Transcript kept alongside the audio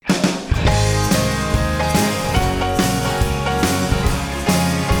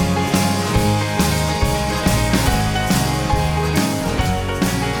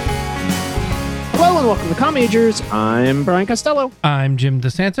welcome to Commagers. I'm Brian Costello. I'm Jim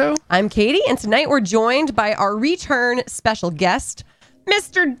DeSanto. I'm Katie, and tonight we're joined by our return special guest,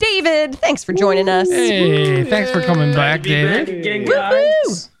 Mr. David. Thanks for joining us. Hey, thanks for coming back, David. Back again,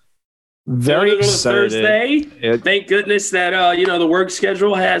 guys. Very excited. Thursday. Thank goodness that the work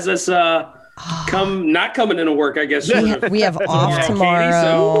schedule has us not coming into work. I guess We have off Katie, tomorrow.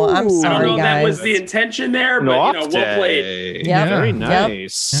 so I'm I don't sorry, know if guys. that was the intention there, but well played. Yep. Very Yep.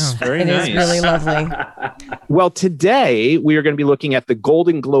 nice. Yeah. Very It nice. is really lovely. Well, today we are going to be looking at the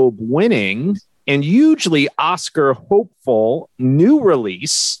Golden Globe winning and hugely Oscar hopeful new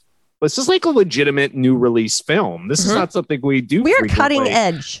release. This is like a legitimate new release film. This is not something we do. We are frequently. cutting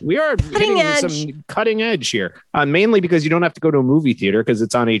edge. We are hitting some cutting edge here, mainly because you don't have to go to a movie theater because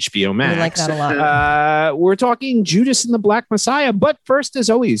it's on HBO Max. We like that a lot. We're talking Judas and the Black Messiah. But first, as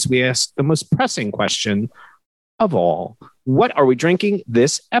always, we ask the most pressing question of all. What are we drinking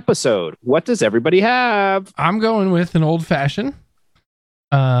this episode? What does everybody have? I'm going with an old fashioned,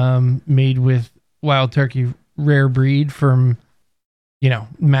 made with Wild Turkey Rare Breed from,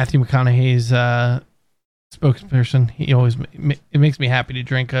 Matthew McConaughey's spokesperson. He always it makes me happy to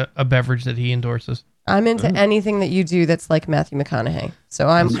drink a beverage that he endorses. I'm into anything that you do that's like Matthew McConaughey. So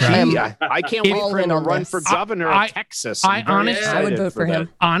I can't wait for him to run for governor of Texas. I would vote for him.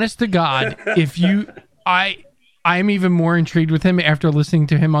 Honest to God, I'm even more intrigued with him after listening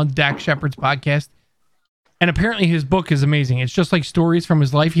to him on Dak Shepard's podcast. And apparently his book is amazing. It's just like stories from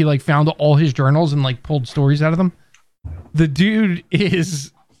his life. He found all his journals and pulled stories out of them. The dude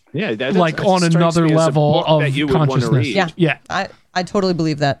is on another level of consciousness. Yeah. I totally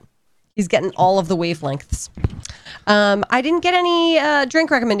believe that. He's getting all of the wavelengths. I didn't get any drink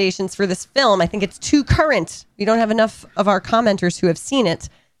recommendations for this film. I think it's too current. We don't have enough of our commenters who have seen it.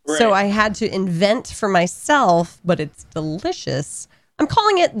 Right. So I had to invent for myself, but it's delicious. I'm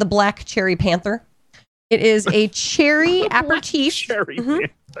calling it the Black Cherry Panther. It is a cherry aperitif. Cherry Panther.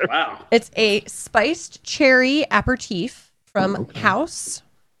 Wow. It's a spiced cherry aperitif from House.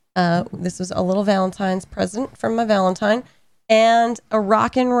 This was a little Valentine's present from my Valentine. And a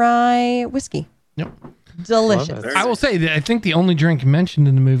rock and rye whiskey. Yep. Delicious. I will say that I think the only drink mentioned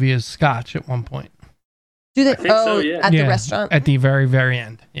in the movie is scotch at one point. Do they? I think so, yeah. At the restaurant? At the very, very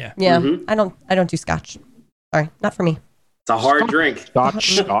end. Yeah. Yeah. Mm-hmm. I don't do scotch. Sorry, not for me. It's a hard drink.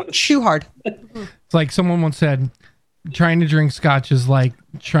 Scotch. Too hard. It's like someone once said, trying to drink scotch is like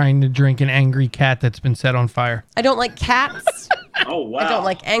trying to drink an angry cat that's been set on fire. I don't like cats. Oh, wow. I don't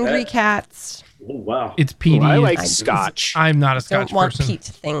like angry cats. Oh, wow. It's peaty. I like scotch. I'm not a scotch Don't want person. peat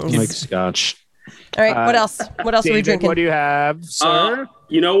things. I like scotch. All right, what else? What else are we David, drinking? what do you have, sir?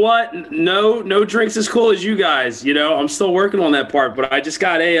 You know what? No drinks as cool as you guys. I'm still working on that part, but I just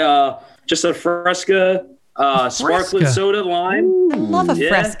got a Fresca sparkling soda lime. I love a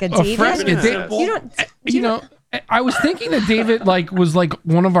Fresca, David. Fresca. You don't. I was thinking that David was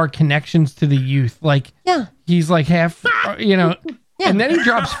one of our connections to the youth. He's half, Yeah. And then he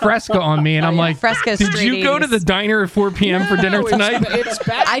drops Fresca on me, and I'm like, Fresca did you go to the diner at 4 p.m. for dinner tonight? It's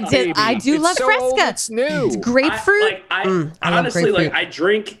back, I did. baby. I do It's love so Fresca. old, it's new. It's grapefruit. I love honestly grapefruit.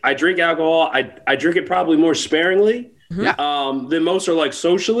 I drink alcohol. I drink it probably more sparingly Yeah. than most are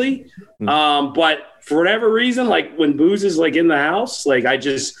socially. But for whatever reason, when booze is in the house,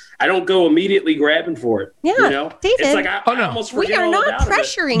 I don't go immediately grabbing for it. Yeah, David. It's I almost we forget are all not about it.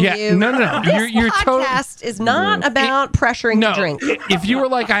 pressuring Yeah, you. no. This You're podcast is not about pressuring to drink. If you were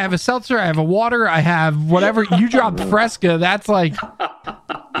like, I have a seltzer, I have a water, I have whatever, you drop Fresca, that's like...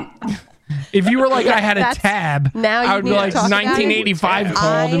 If you were like, I had a tab, now I would be like 1985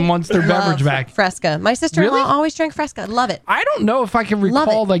 called and wants their beverage back. Fresca. My sister-in-law Really? always drank Fresca. Love it. I don't know if I can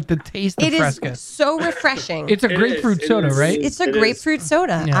recall the taste of It Fresca. is so refreshing. It's a grapefruit soda, right? It's a grapefruit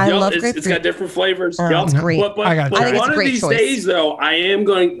soda. Yeah. I love grapefruit. It's got different flavors. It's great. But I gotta try it. I think it's one a of great these choice. days, though, I'm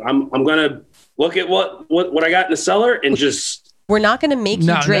gonna look at what I got in the cellar and just. We're not going to make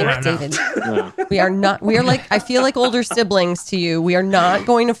you drink, no. David. We are not. We are I feel like older siblings to you. We are not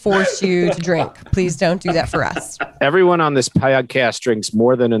going to force you to drink. Please don't do that for us. Everyone on this podcast drinks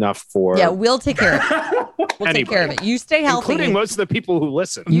more than enough for. Yeah, we'll take care of it. We'll take care of it. You stay healthy. Including most of the people who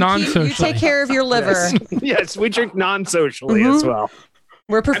listen. Non-socially. You take care of your liver. Yes, we drink non-socially as well.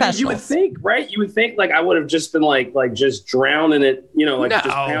 We're professionals. You would think, right? You would think I would have just been just drowning it, just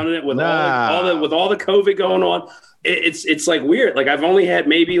pounding it with all the COVID going on. it's like weird. Like I've only had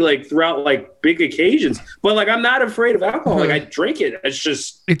maybe like throughout like big occasions, but like I'm not afraid of alcohol. Like I drink it. It's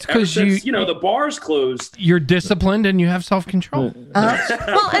just because you know the bar's closed. You're disciplined and you have self-control.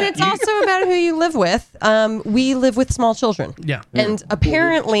 Well, and it's also about who you live with. We live with small children. Yeah. And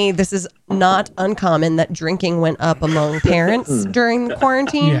apparently this is not uncommon that drinking went up among parents during the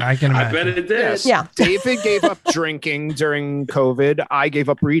quarantine. Yeah, I can I imagine. bet it did. Yeah. David gave up drinking during COVID. I gave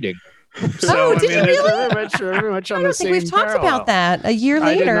up reading. Oh, did you it's really? very much on I the don't same think we've talked parallel. about that. A year I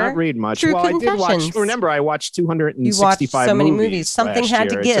later. did not read much. True Well, I did watch. Confessions. Remember, I watched 265 You watched so many movies. Something last had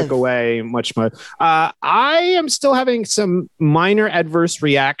to year. give. It took away much more. I am still having some minor adverse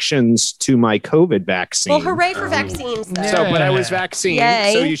reactions to my COVID vaccine. Well, hooray for vaccines, though. So, but I was vaccinated,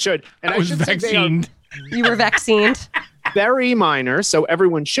 Yay. so you should. And I was should say they are vaccinated. You were vaccinated. very minor, so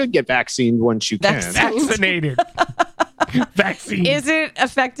everyone should get vaccinated once you can. Vaccinated. Vaccine. Is it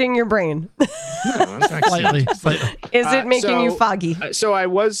affecting your brain? Slightly. Is it making so- you foggy? So I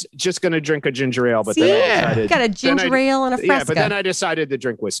was just going to drink a ginger ale, but See? then I Yeah. decided, Got a ginger ale and a Yeah, but Fresca. then I decided to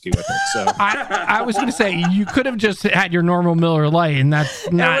drink whiskey with it. So I was going to say, you could have just had your normal Miller Lite, and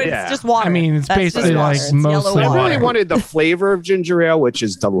that's No, not. it's yeah. just water. I mean, it's That's basically just water. like It's yellow mostly I water. really wanted the flavor of ginger ale, which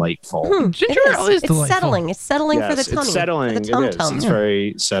is delightful. Ginger It ale is It's delightful. settling. It's settling for the Yes, tummy. it's settling. For the tum It is. tum. It's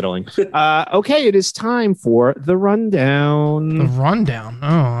very settling. Okay, it is time for the rundown. The rundown. Oh,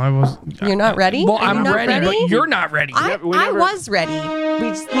 I was. You're not ready? Well, Are you I'm not ready, but you're not ready. I We never- was ready. We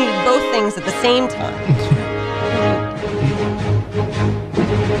just needed both things at the same time.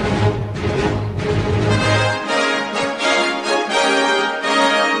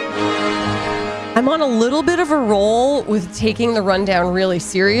 I'm on a little bit of a roll with taking the rundown really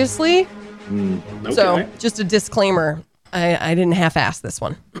seriously. Okay. So, just a disclaimer. I didn't half-ass this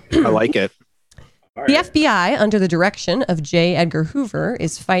one. I like it. All The right. FBI, under the direction of J. Edgar Hoover,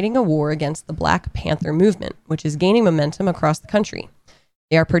 is fighting a war against the Black Panther movement, which is gaining momentum across the country.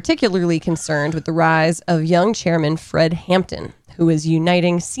 They are particularly concerned with the rise of young chairman Fred Hampton, who is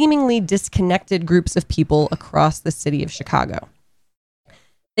uniting seemingly disconnected groups of people across the city of Chicago.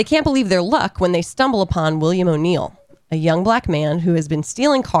 They can't believe their luck when they stumble upon William O'Neill, a young black man who has been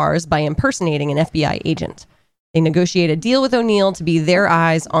stealing cars by impersonating an FBI agent. They negotiate a deal with O'Neill to be their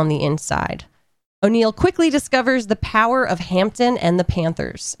eyes on the inside. O'Neill quickly discovers the power of Hampton and the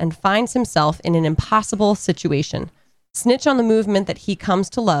Panthers and finds himself in an impossible situation. Snitch on the movement that he comes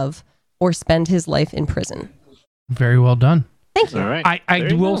to love or spend his life in prison. Very well done. Thank you. All right. I There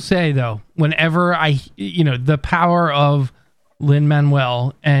you will go. say though, whenever the power of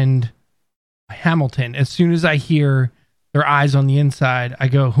Lin-Manuel and Hamilton, as soon as I hear their eyes on the inside, I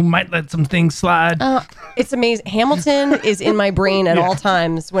go, who might let some things slide? It's amazing. Hamilton is in my brain at all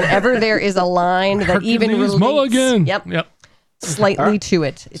times. Whenever there is a line that even Hercules relates Mulligan. Yep, slightly to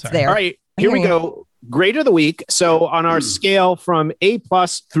it, it's Sorry. there. All right, here we hear you. go. Grade of the week. So on our scale from A+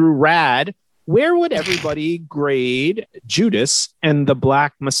 through rad, where would everybody grade Judas and the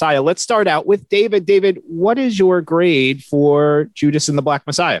Black Messiah? Let's start out with David. David, what is your grade for Judas and the Black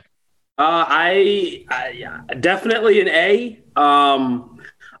Messiah? I definitely an A.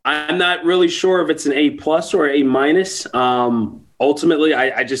 I'm not really sure if it's an A+ or A-. Ultimately,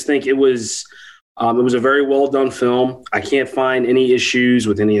 I just think it was a very well done film. I can't find any issues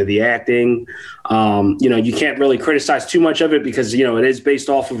with any of the acting. You can't really criticize too much of it because, it is based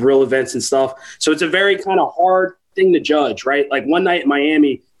off of real events and stuff. So it's a very kind of hard thing to judge, right? Like One Night in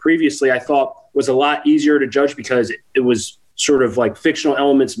Miami previously, I thought was a lot easier to judge because it was sort of like fictional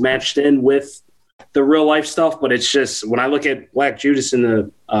elements matched in with the real life stuff. But it's just, when I look at Judas and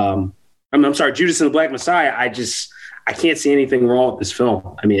the Black Messiah, I can't see anything wrong with this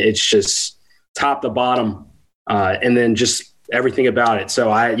film. I mean, it's just top to bottom, and then just everything about it.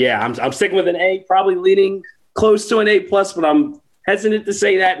 So I'm sticking with an A, probably leaning close to an A+, but I'm hesitant to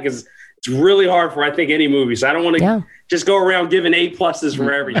say that because it's really hard for, I think, any movie. So I don't want to just go around giving A+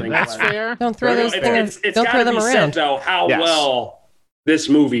 for everything. That's But fair. Don't throw those things. It's Don't throw gotta them be around. said, though, how Yes. well this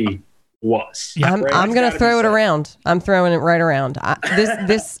movie was. Yeah. I'm Right? going It's to gotta throw be it said. around. I'm throwing it right around. I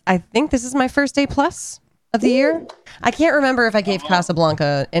think this is my first A+ of the year. I can't remember if I gave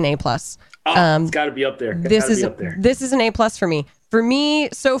Casablanca an A+. Oh, it's got to be up there. This is an A+ for me. For me,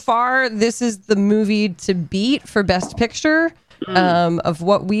 so far, this is the movie to beat for Best Picture of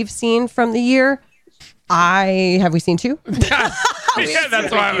what we've seen from the year. Have we seen two? Yeah,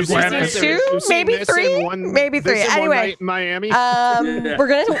 that's why I was laughing. Two? Maybe three? Maybe three. Anyway. Miami.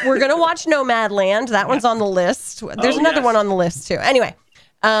 We're gonna watch Nomadland. That one's on the list. There's another yes. one on the list too. Anyway,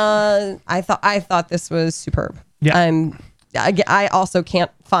 I thought this was superb. Yeah. I also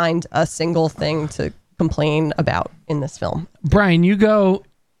can't find a single thing to complain about in this film. Brian, you go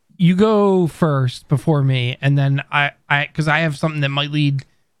you go first before me, and then because I have something that might lead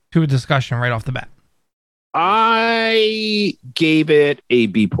to a discussion right off the bat. I gave it a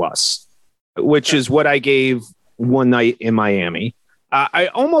B plus, which is what I gave One Night in Miami. I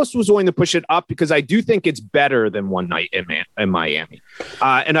almost was going to push it up because I do think it's better than One Night in Miami.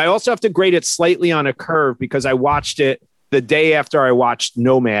 And I also have to grade it slightly on a curve because I watched it the day after I watched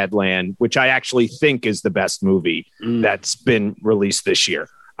Nomadland, which I actually think is the best movie that's been released this year.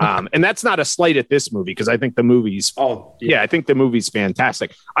 And that's not a slight at this movie because I think the movie's I think the movie's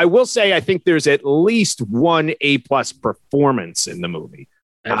fantastic. I will say I think there's at least one A+ performance in the movie.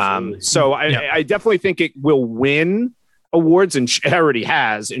 So I definitely think it will win awards and already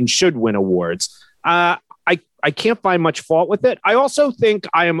has and should win awards. I can't find much fault with it. I also think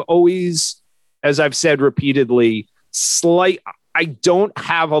I am always, as I've said repeatedly, I don't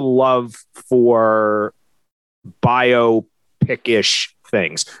have a love for biopic-ish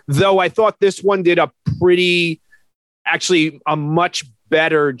things, though I thought this one did a much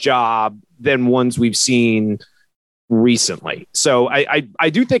better job than ones we've seen recently. So I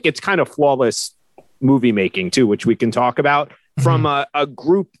do think it's kind of flawless movie making too, which we can talk about from a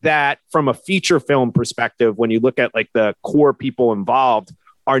group that, from a feature film perspective, when you look at like the core people involved,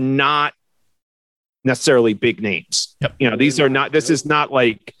 are not necessarily big names. Yep. You know, these are not, this is not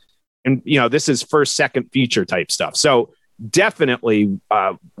like, and you know, this is first, second feature type stuff. So definitely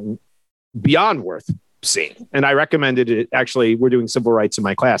beyond worth seeing. And I recommended it. Actually, we're doing civil rights in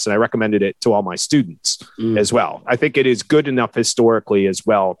my class, and I recommended it to all my students as well. I think it is good enough historically as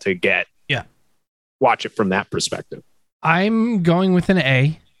well to watch it from that perspective. I'm going with an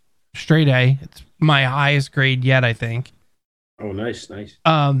A, straight A. It's my highest grade yet, I think. Oh, nice.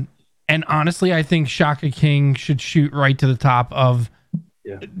 And honestly, I think Shaka King should shoot right to the top of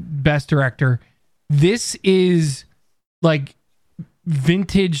best director. This is like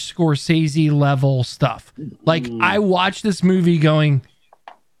vintage Scorsese level stuff. Like I watched this movie going,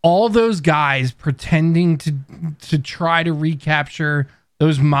 all those guys pretending to try to recapture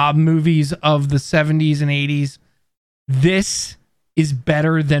those mob movies of the 70s and 80s. This is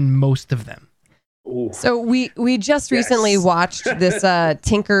better than most of them. Ooh. So we just recently watched this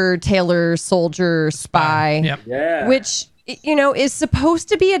Tinker Tailor Soldier Spy, which, you know, is supposed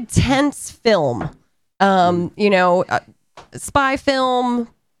to be a tense film. You know, spy film,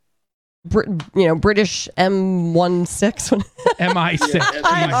 British M16. MI6.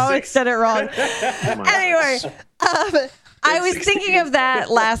 I always said it wrong. Anyway, I was thinking of that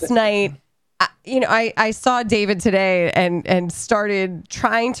last night. I saw David today and started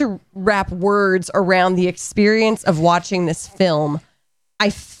trying to wrap words around the experience of watching this film. I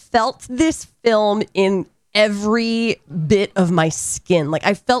felt this film in every bit of my skin. Like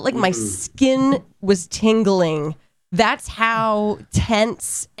I felt like my skin was tingling. That's how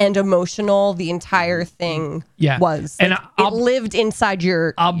tense and emotional the entire thing was. Like, and it lived inside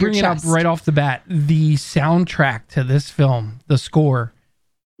your I'll bring it up right off the bat. The soundtrack to this film, the score,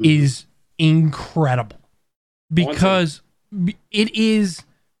 is incredible because it is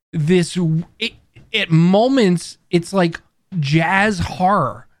this. At moments, it's like jazz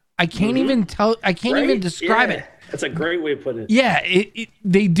horror. I can't even tell. I can't even describe it. That's a great way of putting it. Yeah,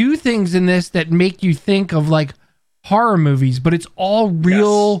 they do things in this that make you think of like horror movies, but it's all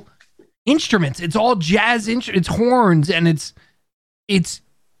real instruments. It's all jazz it's horns, and it's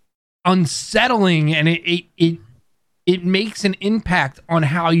unsettling, and it makes an impact on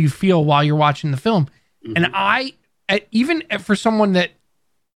how you feel while you're watching the film. And even for someone that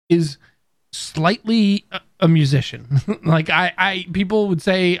is slightly a musician, like people would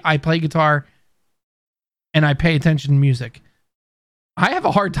say I play guitar and I pay attention to music. I have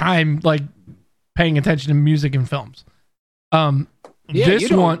a hard time like paying attention to music in films.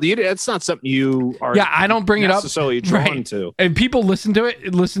 It's not something you are. Yeah, I don't bring it up necessarily drawn to. And people listen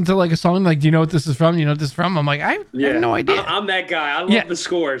to like a song, like, do you know what this is from? You know what this is from? I'm like, I have no idea. I'm that guy. I love the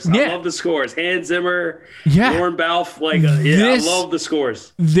scores. I love the scores. Hans Zimmer, Lorne Balfe. Like, I love the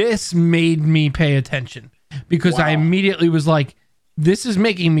scores. This made me pay attention because I immediately was like, this is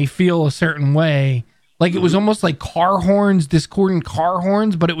making me feel a certain way. Like it was almost like car horns, discordant car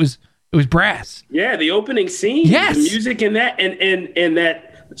horns, but it was brass. Yeah, the opening scene, the music in that, and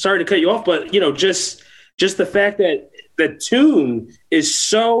that. Sorry to cut you off, but just the fact that the tune is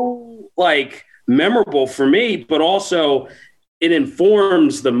so like memorable for me, but also it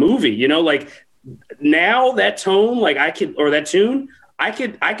informs the movie. You know, like now that tone, like that tune, I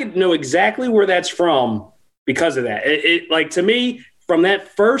could know exactly where that's from because of that. It like to me from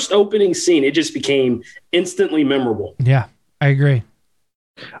that first opening scene, it just became instantly memorable. Yeah, I agree.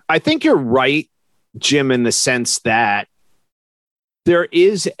 I think you're right, Jim, in the sense that there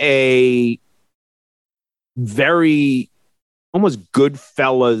is a very almost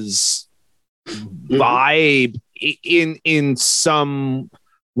Goodfellas vibe in some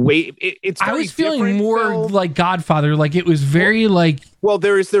way. It's I very was feeling different more film. like Godfather. Like it was very like Well,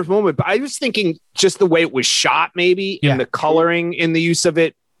 there's moment, but I was thinking just the way it was shot, maybe, Yeah. and the coloring in the use of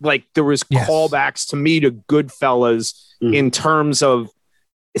it. Like there was Yes. callbacks to me to Goodfellas in terms of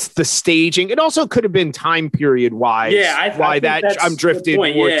the staging. It also could have been time period wise. Yeah, I think that's I'm drifted the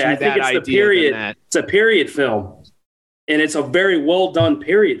point. more Yeah, to I think that it's the idea period. than that. It's a period film, and it's a very well done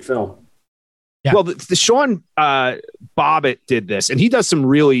period film. Yeah. Well, the Sean Bobbitt did this, and he does some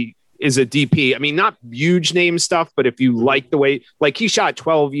really is a DP. I mean, not huge name stuff, but if you like the way, like he shot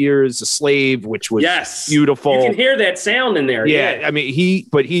 12 Years a Slave, which was beautiful. You can hear that sound in there. Yeah, I mean,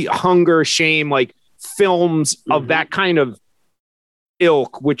 he Hunger, Shame, like films of that kind of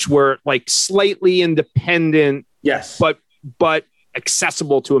ilk, which were like slightly independent, Yes, but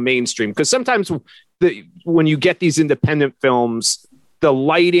accessible to a mainstream. Because sometimes when you get these independent films, the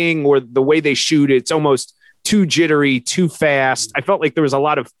lighting or the way they shoot it's almost too jittery, too fast. I felt like there was a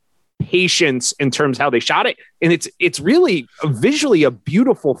lot of patience in terms of how they shot it, and it's really visually a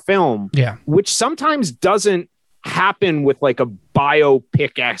beautiful film. Yeah, which sometimes doesn't happen with like a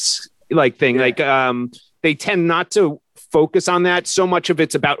biopic-esque like thing. Yeah. Like they tend not to focus on that. So much of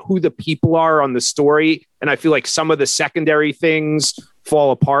it's about who the people are on the story, and I feel like some of the secondary things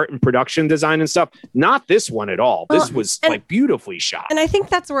fall apart in production design and stuff. Not this one at all. This was like beautifully shot. And I think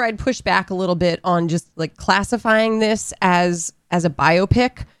that's where I'd push back a little bit on just like classifying this as a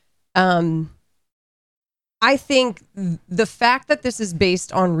biopic. I think the fact that this is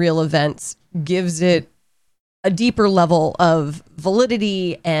based on real events gives it a deeper level of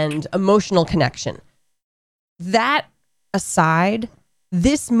validity and emotional connection. That aside,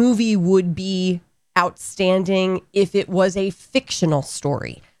 this movie would be outstanding if it was a fictional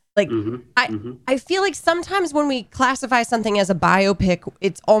story. Like I feel like sometimes when we classify something as a biopic,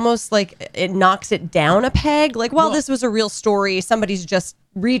 it's almost like it knocks it down a peg. Like, well, this was a real story. Somebody's just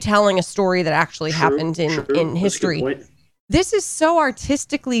retelling a story that actually happened in history. This is so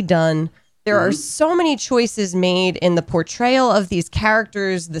artistically done. There are so many choices made in the portrayal of these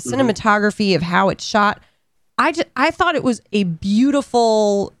characters, the cinematography of how it's shot. I thought it was a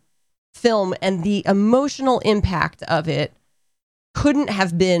beautiful film, and the emotional impact of it couldn't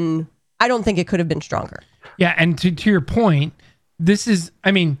have been, I don't think it could have been stronger. Yeah, and to your point, this is,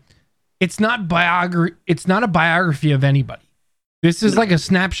 I mean, it's not a biography of anybody. This is like a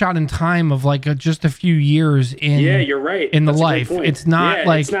snapshot in time of like just a few years in. Yeah, you're right. In the That's a good life, point. it's not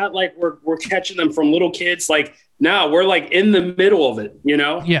like it's not like we're catching them from little kids. Like, no, we're like in the middle of it, you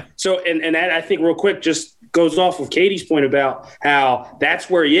know? Yeah. So, and that I think real quick just goes off of Katie's point about how that's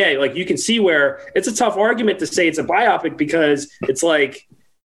where, like you can see where it's a tough argument to say it's a biopic because it's like,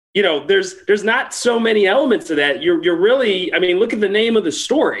 you know, there's not so many elements to that. You're really, I mean, look at the name of the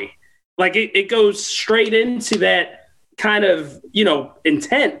story. Like it goes straight into that kind of, you know,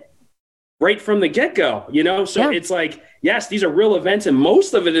 intent right from the get-go, you know? So it's like, yes, these are real events and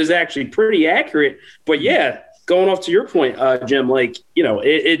most of it is actually pretty accurate, but yeah, going off to your point, Jim, like, you know,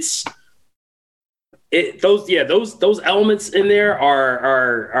 those elements in there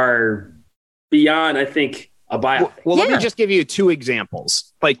are beyond, I think, a biopic. Well, let me just give you two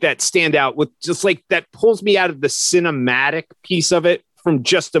examples like that stand out with just like that pulls me out of the cinematic piece of it from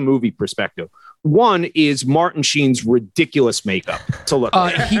just a movie perspective. One is Martin Sheen's ridiculous makeup to look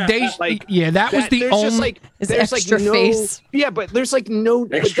like. That was the only extra face. Yeah, but there's like no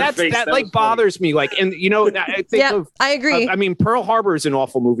Extra face, that that like was bothers me. Like, and you know, I think I agree. I mean, Pearl Harbor is an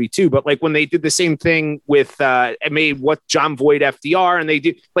awful movie too, but like when they did the same thing with made what John Voight FDR, and they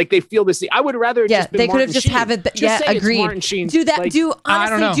do like they feel this. I would rather just they could have just have it. Say agreed. Martin Sheen. Do that. Like,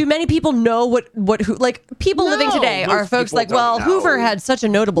 Honestly, do many people know what who like people living today are folks like? Well, Hoover had such a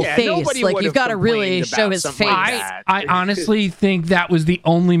notable face. Like you've got to really show his face. I honestly think that was the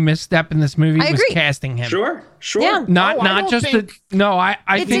only misstep in this movie was casting him. Sure. Yeah. I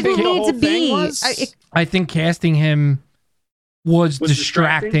think didn't need to be. I think casting him was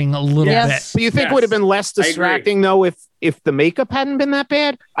distracting a little bit. So you think it would have been less distracting though if the makeup hadn't been that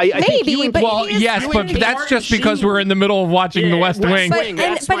bad? Maybe, but that's just because we're in the middle of watching The West Wing.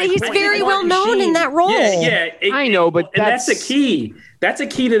 But he's very well known in that role. I know, but that's a key. That's a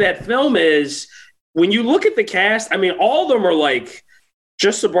key to that film is when you look at the cast. I mean, all of them are like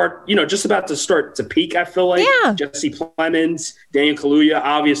just about to start to peak. I feel like Jesse Plemons, Daniel Kaluuya,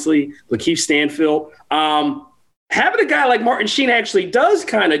 obviously Lakeith Stanfield. Having a guy like Martin Sheen actually does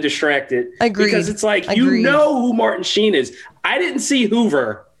kind of distract it. Agreed. Because it's like, you know who Martin Sheen is. I didn't see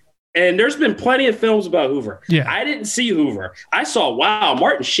Hoover And there's been plenty of films about Hoover. Yeah. I didn't see Hoover. I saw, wow,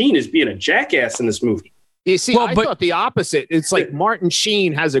 Martin Sheen is being a jackass in this movie. You see, I thought the opposite. It's like Martin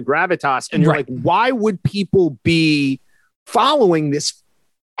Sheen has a gravitas, and you're like, why would people be following this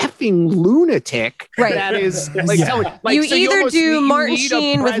effing lunatic? Right. That is like, you either do Martin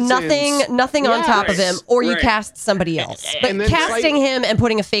Sheen with nothing on top of him, or you cast somebody else. But casting him and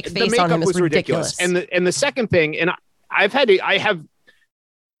putting a fake face on him is ridiculous. And the second thing, and I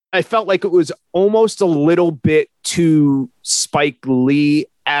felt like it was almost a little bit too Spike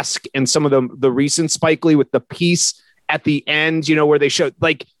Lee-esque in some of the recent Spike Lee with the piece at the end, where they showed,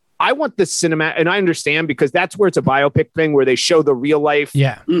 like, I want the cinema, and I understand because that's where it's a biopic thing where they show the real life,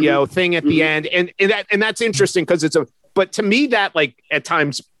 thing at the end. And that's interesting because but to me that, like, at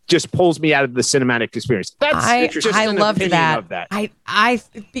times just pulls me out of the cinematic experience. That's I loved that. I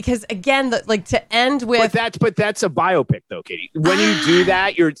because again, to end with, but that's a biopic though, Katie. When you do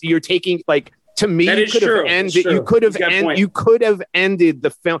that, you're taking, like, to me, you could have ended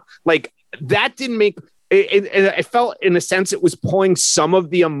the film like that. Didn't make it. I felt in a sense it was pulling some of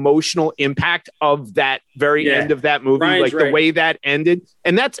the emotional impact of that very end of that movie, Ryan's the way that ended.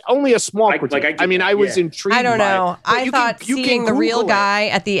 And that's only a small critique. I was intrigued. I don't know. I thought seeing the real guy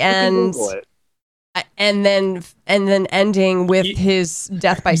at the end, and then ending with his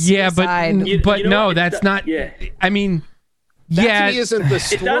death by suicide. But no, that's not. I mean. That to me isn't the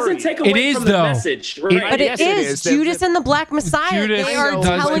story. It doesn't take away from the message. Right? But it is. Judas and the Black Messiah. They are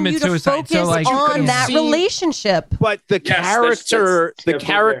telling you to focus on that relationship. But the character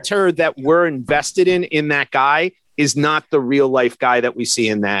that we're invested in that guy is not the real life guy that we see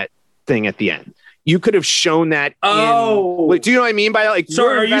in that thing at the end. You could have shown that. Do you know what I mean by, like? So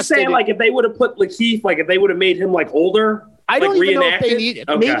are you saying, like, if they would have put Lakeith, like, if they would have made him, like, older? I don't even know if they need.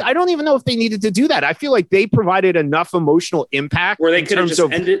 I don't even know if they needed to do that. I feel like they provided enough emotional impact where they could have just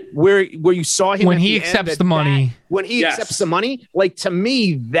ended where you saw him when he accepts the money. When he accepts the money, like, to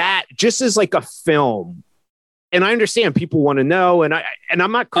me, that just is like a film. And I understand people want to know, and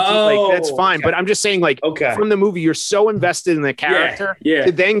I'm not critiquing, like, that's fine. But I'm just saying, like, from the movie, you're so invested in the character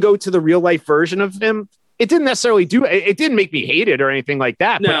to then go to the real life version of him. It didn't necessarily it didn't make me hate it or anything like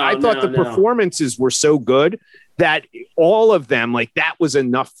that. But I thought the performances were so good that all of them, like, that was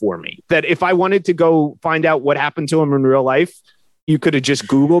enough for me. That if I wanted to go find out what happened to him in real life, you could have just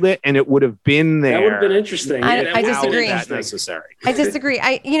Googled it and it would have been there. That would have been interesting. I disagree. That necessary. I disagree.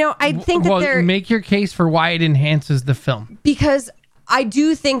 I think that make your case for why it enhances the film. Because I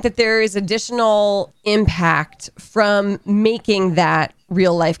do think that there is additional impact from making that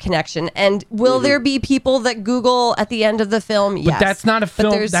real life connection. And will there be people that Google at the end of the film? Yes. But that's not a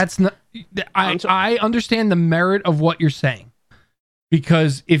film. That's not. I understand the merit of what you're saying,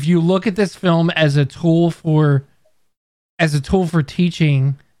 because if you look at this film as a tool for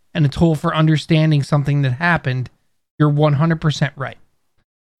teaching and a tool for understanding something that happened, you're 100% right.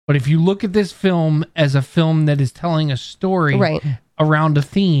 But if you look at this film as a film that is telling a story around a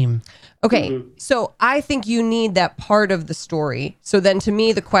theme. Okay, so I think you need that part of the story. So then to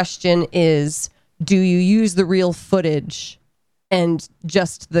me, the question is, do you use the real footage and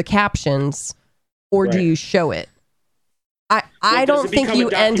just the captions, or do you show it? I don't think you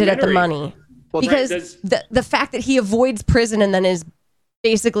ended at the money. Because the fact that he avoids prison and then is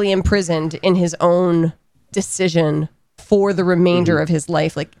basically imprisoned in his own decision for the remainder of his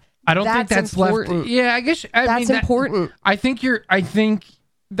life, like, I don't think that's important. Left. Yeah, I guess that's important. I think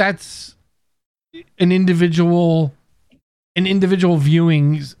that's an individual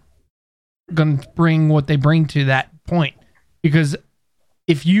viewing's gonna bring what they bring to that point. Because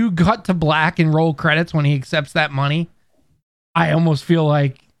if you cut to black and roll credits when he accepts that money, I almost feel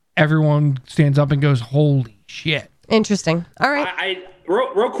like everyone stands up and goes, "Holy shit!" Interesting. All right.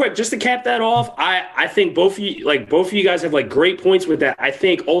 Real quick, just to cap that off, I think both of you guys have, like, great points with that. I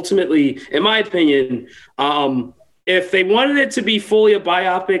think ultimately, in my opinion, if they wanted it to be fully a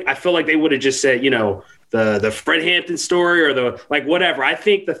biopic, I feel like they would have just said, the Fred Hampton story or the, like, whatever. I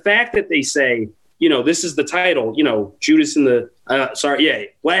think the fact that they say, this is the title, Judas and the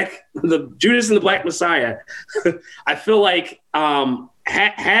Judas and the Black Messiah. I feel like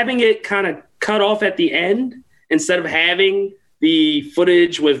having it kind of cut off at the end instead of having the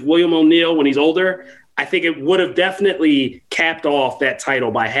footage with William O'Neill when he's older, I think it would have definitely capped off that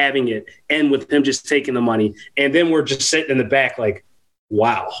title by having it end with him just taking the money. And then we're just sitting in the back like,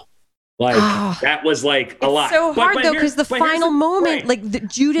 wow. Like, that was, like, a lot. It's so hard, though, because the final moment, like,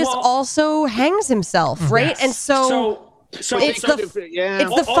 Judas also hangs himself, right? Yes. And so it's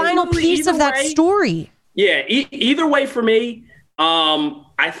the final piece of that story. Yeah, either way for me,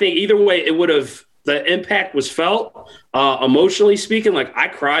 I think either way it would have, the impact was felt, emotionally speaking. Like, I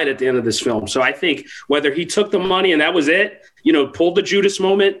cried at the end of this film. So I think whether he took the money and that was it, pulled the Judas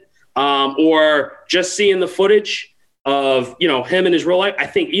moment, or just seeing the footage of, him in his real life, I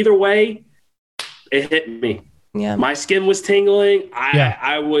think either way, it hit me. Yeah. My skin was tingling.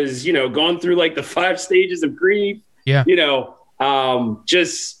 I was, going through like the 5 stages of grief. Yeah.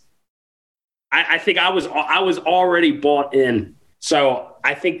 I think I was already bought in. So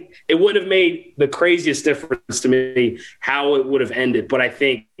I think it would have made the craziest difference to me how it would have ended. But I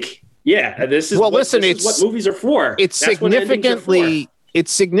think, this is what movies are for. It's significantly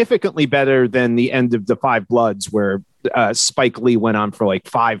better than the end of The Five Bloods, where Spike Lee went on for like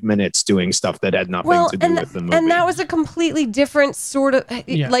 5 minutes doing stuff that had nothing to do with the movie. And that was a completely different sort of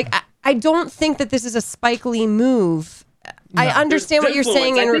like. I don't think that this is a Spike Lee move. No. I understand what you're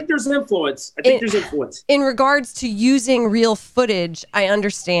saying. I think there's influence. There's influence. In regards to using real footage, I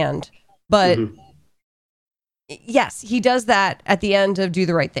understand. But yes, he does that at the end of Do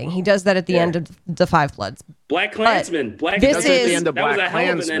the Right Thing. He does that at the end of The Five Bloods. Black Klansman.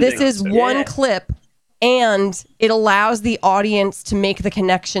 This is one clip, and it allows the audience to make the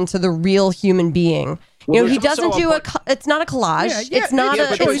connection to the real human being. Well, he doesn't do it's not a collage. It's not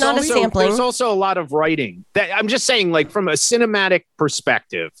a sampling. There's also a lot of writing. I'm just saying, like, from a cinematic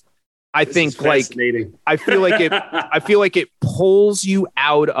perspective, I think I feel like it pulls you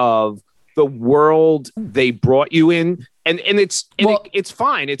out of the world they brought you in. And it's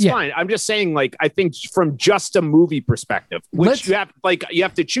fine. It's fine. I'm just saying, like, I think from just a movie perspective, which you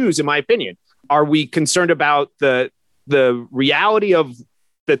have to choose, in my opinion. Are we concerned about the reality of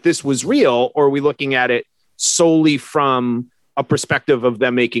that this was real, or are we looking at it solely from a perspective of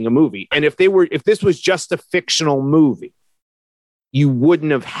them making a movie? And if this was just a fictional movie, you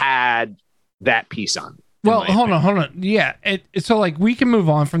wouldn't have had that piece on. Well, hold on. Yeah. So like, we can move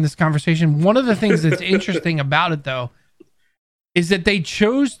on from this conversation. One of the things that's interesting about it, though, is that they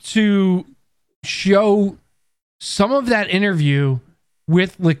chose to show some of that interview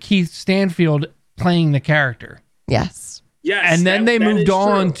with Lakeith Stanfield playing the character. Yes. Yes, and then they moved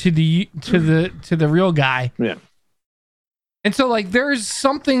on to the real guy. Yeah. And so, like, there's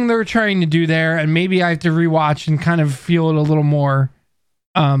something they're trying to do there, and maybe I have to rewatch and kind of feel it a little more.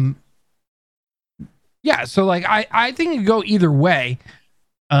 So like, I think it could go either way.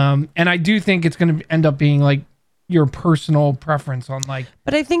 And I do think it's going to end up being like your personal preference on, like.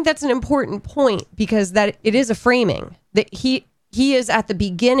 But I think that's an important point, because that it is a framing that he is at the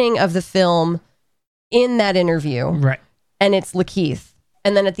beginning of the film in that interview. Right. And it's Lakeith.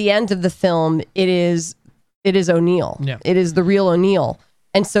 And then at the end of the film, it is O'Neill. Yeah. It is the real O'Neill.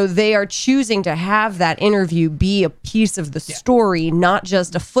 And so they are choosing to have that interview be a piece of the story, not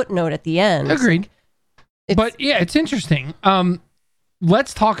just a footnote at the end. Agreed. But yeah, it's interesting.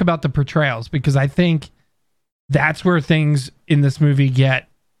 Let's talk about the portrayals, because I think that's where things in this movie get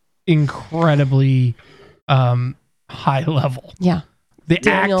incredibly high level. Yeah. The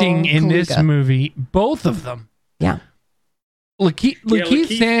acting in this movie, both of them. Yeah.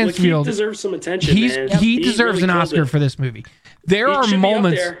 Lakeith Stanfield deserves some attention. He deserves really an Oscar for this movie. There are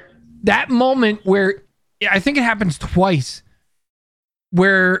moments, that moment where I think it happens twice,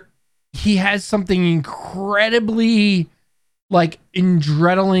 where he has something incredibly like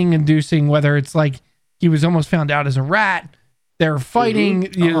adrenaline inducing, whether it's like he was almost found out as a rat. They're fighting,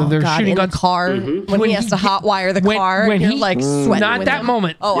 they're shooting in the car when he has to hotwire the car. When you're like sweating. Not that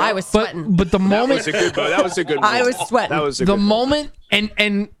moment. Oh, I was sweating. But the moment that was a good. I was sweating. That was the moment,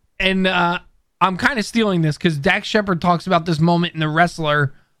 and I'm kind of stealing this because Dax Shepard talks about this moment in The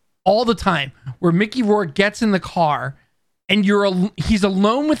Wrestler all the time, where Mickey Rourke gets in the car, and he's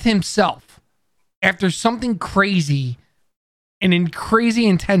alone with himself after something crazy and crazy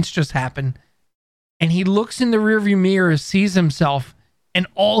intense just happened. And he looks in the rearview mirror, sees himself, and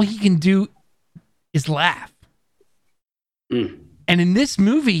all he can do is laugh. And in this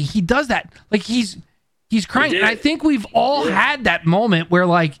movie, he does that. Like, he's crying. And I think we've all had that moment where,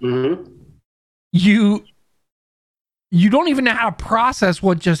 like, you don't even know how to process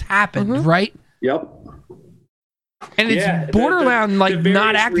what just happened, right? Yep. And it's borderline like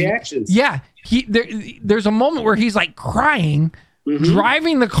not acting. Reactions. Yeah. There's a moment where he's like crying,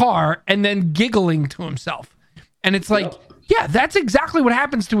 driving the car, and then giggling to himself. And it's like, yeah, that's exactly what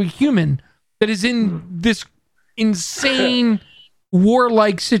happens to a human that is in this insane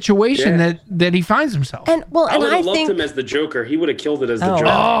warlike situation that he finds himself. And I would have loved him as the Joker. He would have killed it as the Joker.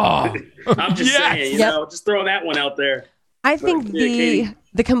 I'm just saying, just throwing that one out there. I think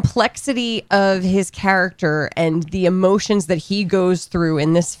the complexity of his character and the emotions that he goes through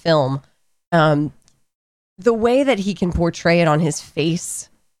in this film, the way that he can portray it on his face,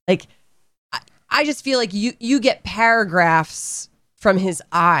 like I just feel like you get paragraphs from his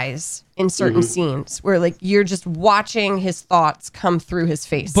eyes in certain scenes where like you're just watching his thoughts come through his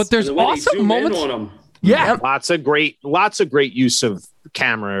face. But there's The way they also zoom in moments. on him. Yeah. Lots of great use of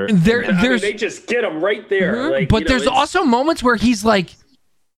camera. I mean, There's they just get him right there. Like, but there's also moments where he's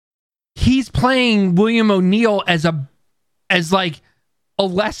playing William O'Neill as like a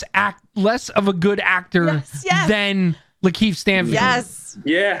less of a good actor Yes. than Lakeith Stanfield. yes.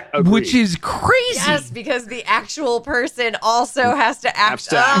 yeah. Which is crazy. Yes, because the actual person also has to act.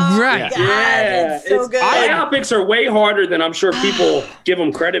 to act. Oh, Right. God, Yeah, it's so good. Biopics are way harder than I'm sure people give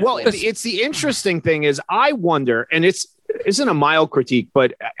them credit Well, for. it's the interesting thing is I wonder, and isn't a mild critique,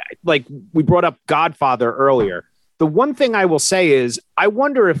 but like we brought up Godfather earlier. The one thing I will say is I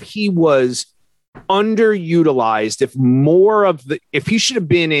wonder if he was underutilized, if he should have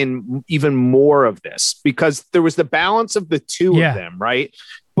been in even more of this, because there was the balance of the two of them, right?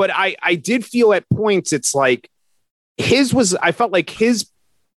 But I did feel at points it's like I felt like his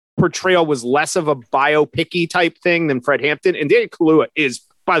portrayal was less of a biopic-y type thing than Fred Hampton, and Daniel Kaluuya is,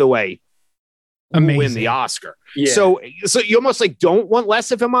 by the way, Amazing. win the Oscar. Yeah. So you almost like don't want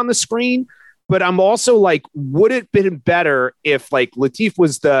less of him on the screen, but I'm also like, would it have been better if like Lateef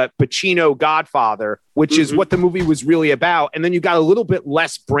was the Pacino Godfather, which is what the movie was really about, and then you got a little bit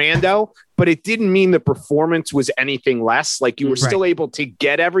less Brando, but it didn't mean the performance was anything less. Like you were still able to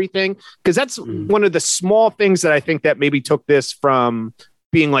get everything, because that's one of the small things that I think that maybe took this from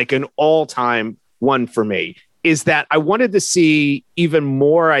being like an all-time one for me, is that I wanted to see even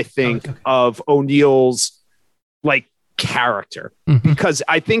more, I think, of O'Neill's like character, because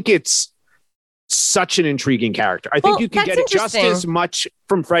I think it's such an intriguing character. I think you can get it just as much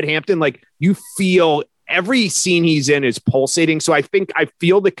from Fred Hampton. Like you feel every scene he's in is pulsating. So I think I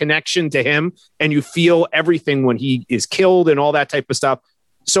feel the connection to him, and you feel everything when he is killed and all that type of stuff.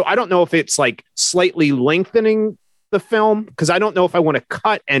 So I don't know if it's like slightly lengthening the film, because I don't know if I want to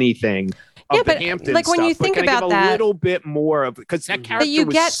cut anything. Yeah, but Hampton like when stuff, you think but can I give about that, a little bit more of, because that character you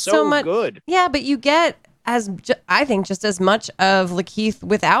was get so much good. Yeah, but you get I think just as much of Lakeith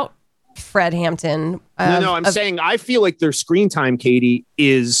without Fred Hampton. I'm saying I feel like their screen time, Katie,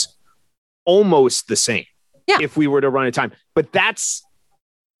 is almost the same. Yeah. If we were to run a time, but that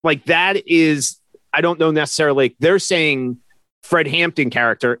is, I don't know necessarily. Like they're saying Fred Hampton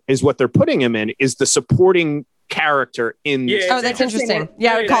character is what they're putting him in, is the supporting character in. Yeah, oh, that's interesting.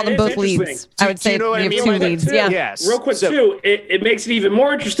 Yeah, I would call them both leads. I would say you have two leads. Too, yeah. Yes. Real quick, too, it makes it even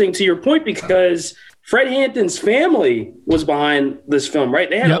more interesting to your point, because Fred Hampton's family was behind this film, right?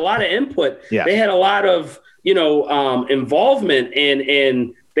 They had a lot of input. Yeah. They had a lot of, involvement,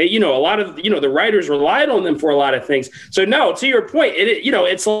 and they, a lot of, the writers relied on them for a lot of things. So no, to your point,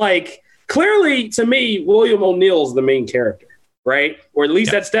 it's like clearly to me, William O'Neill is the main character, right? Or at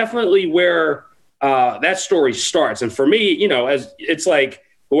least that's definitely where that story starts. And for me, as it's like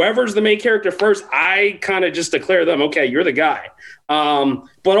whoever's the main character first, I kind of just declare them, okay, you're the guy.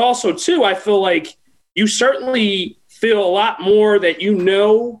 But also too, I feel like you certainly feel a lot more that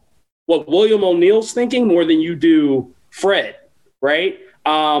what William O'Neill's thinking more than you do Fred, right?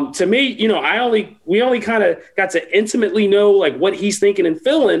 To me, we only kind of got to intimately know like what he's thinking and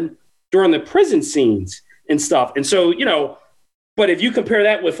feeling during the prison scenes and stuff. And so, but if you compare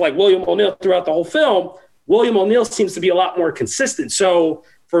that with like William O'Neill throughout the whole film, William O'Neill seems to be a lot more consistent. So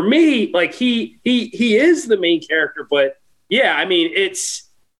for me, like he is the main character, but yeah, I mean,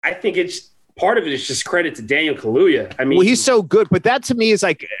 I think it's part of it is just credit to Daniel Kaluuya. I mean, well, he's so good, but that to me is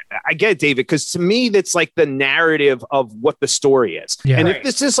like, I get it, David, because to me, that's like the narrative of what the story is. Yeah. And if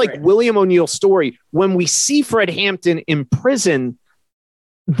this is like William O'Neill's story, when we see Fred Hampton in prison,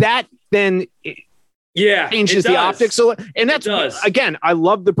 that then changes the optics. So, and that's, again, I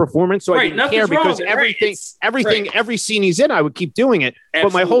love the performance, so I didn't care, because every scene he's in, I would keep doing it. Absolutely.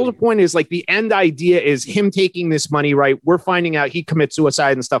 But my whole point is like the end idea is him taking this money, right? We're finding out he commits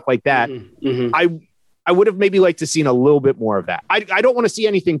suicide and stuff like that. I would have maybe liked to seen a little bit more of that. I don't want to see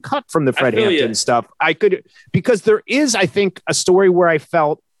anything cut from the Fred Hampton stuff. I could, because there is, I think, a story where I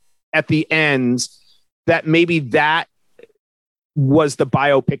felt at the end that maybe that was the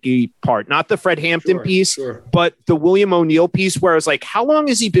biopic-y part, not the Fred Hampton piece, but the William O'Neill piece, where I was like, how long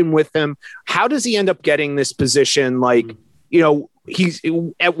has he been with him? How does he end up getting this position? Like, he's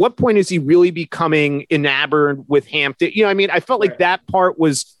at what point is he really becoming enamored with Hampton? I mean, I felt like that part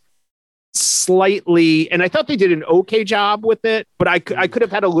was slightly, and I thought they did an okay job with it, but I could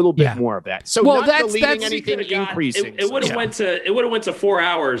have had a little bit more of that. So not deleting anything, increasing. It would have went to 4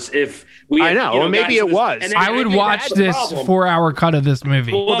 hours if we. I know, or maybe it was. And I would watch this 4-hour cut of this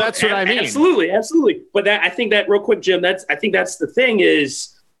movie. Well, that's what I mean. Absolutely. But I think that real quick, Jim. I think that's the thing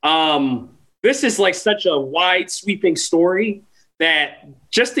is, this is like such a wide sweeping story that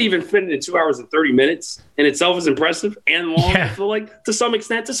just to even fit it in 2 hours and 30 minutes in itself is impressive and long. I feel like to some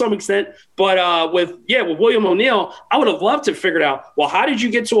extent. But with William O'Neill, I would have loved to figure out, well, how did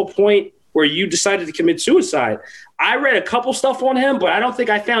you get to a point where you decided to commit suicide? I read a couple stuff on him, but I don't think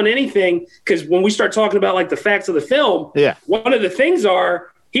I found anything, because when we start talking about like the facts of the film, one of the things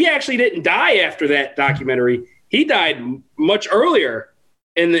are he actually didn't die after that documentary. He died much earlier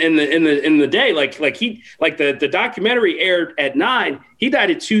in the day. Like the documentary aired at 9. He died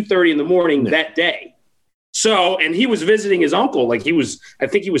at 2:30 in the morning that day. So, and he was visiting his uncle. Like I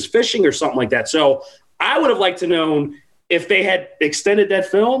think he was fishing or something like that. So I would have liked to know if they had extended that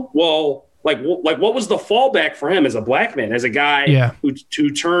film. Well, like what was the fallback for him as a black man, as a guy who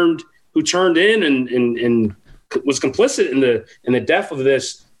turned in and was complicit in the death of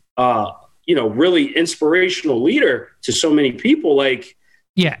this really inspirational leader to so many people. Like,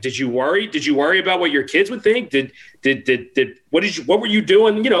 did you worry about what your kids would think? What were you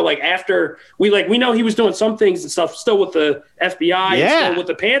doing? Like after we know he was doing some things and stuff still with the FBI and still with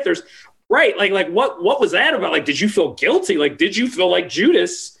the Panthers. Right. Like what was that about? Like, did you feel guilty? Like, did you feel like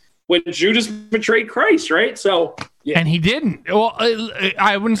Judas when Judas betrayed Christ? Right. So, and he didn't. Well,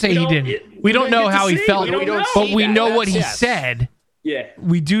 I wouldn't say he didn't. We don't know how he felt, but we know what he said. Yeah,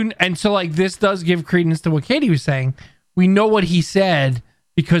 we do. And so like, this does give credence to what Katie was saying. We know what he said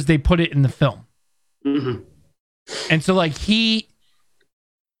because they put it in the film. Mm-hmm. And so like, he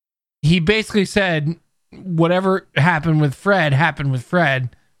basically said, whatever happened with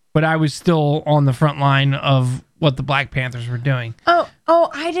Fred, but I was still on the front line of what the Black Panthers were doing. Oh,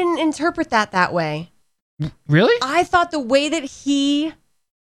 I didn't interpret that way. Really? I thought the way that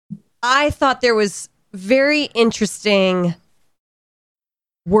I thought there was very interesting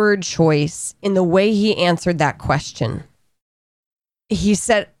word choice in the way he answered that question. He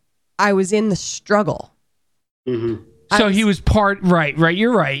said, I was in the struggle. Mm-hmm. So he was right.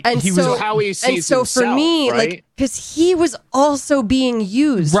 You're right. And he so, was how he sees so himself, for me, right? like, because he was also being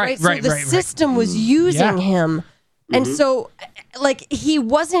used, right? So the system was using him. And so, like, he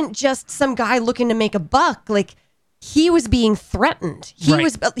wasn't just some guy looking to make a buck. Like, he was being threatened.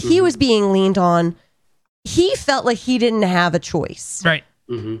 He was being leaned on. He felt like he didn't have a choice. Right.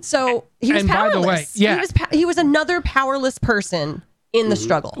 Mm-hmm. So he was powerless. By the way, he was another powerless person in the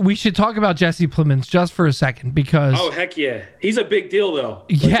struggle. We should talk about Jesse Plemons just for a second, because heck yeah, he's a big deal though.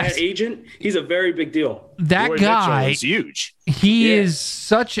 Yes, that agent, he's a very big deal. That Roy guy is huge. He is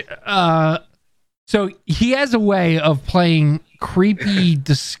such so he has a way of playing creepy,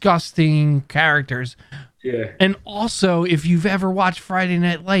 disgusting characters. Yeah. And also, if you've ever watched Friday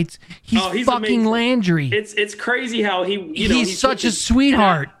Night Lights, he's fucking amazing. Landry. It's crazy how he's such a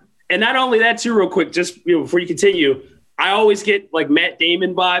sweetheart. And not only that, too, real quick, just before you continue, I always get like Matt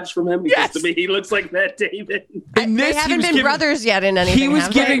Damon vibes from him, because to me he looks like Matt Damon. And they haven't been brothers yet in anything. He was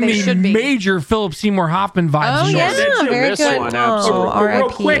giving me major Philip Seymour Hoffman vibes. Oh yeah, very good. Real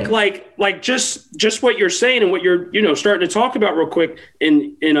quick, like just what you're saying and what you're starting to talk about real quick.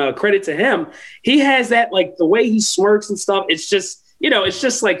 In credit to him, he has that, like, the way he smirks and stuff. It's just. It's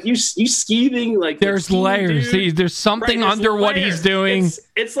just like you skeeving, like there's layers. There's something under what he's doing.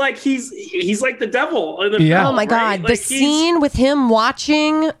 It's like he's like the devil. Oh my God. Like, the scene with him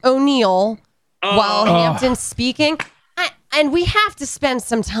watching O'Neill while Hampton's speaking. And we have to spend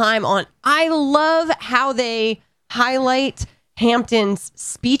some time on, I love how they highlight Hampton's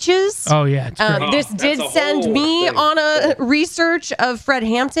speeches. Oh yeah. This did send me on a research of Fred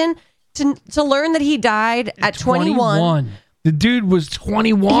Hampton to learn that he died at 21. The dude was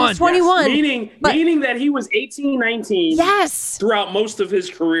 21. He was 21. Yes. Meaning that he was 18, 19. Yes. Throughout most of his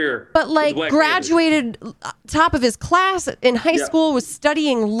career. But like graduated top of his class in high school, was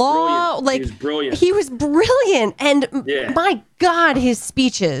studying law. Brilliant. Like he was brilliant. He was brilliant. And my God, his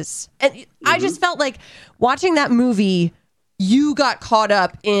speeches. And I just felt like watching that movie, you got caught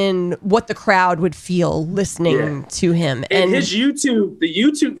up in what the crowd would feel listening to him. And his the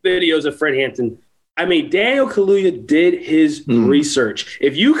YouTube videos of Fred Hampton, I mean, Daniel Kaluuya did his research.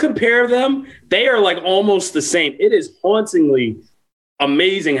 If you compare them, they are like almost the same. It is hauntingly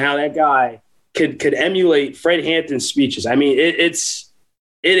amazing how that guy could emulate Fred Hampton's speeches. I mean, it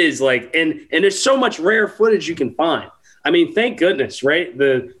is like, and there's so much rare footage you can find. I mean, thank goodness, right?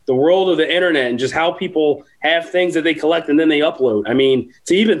 The world of the internet and just how people have things that they collect and then they upload. I mean,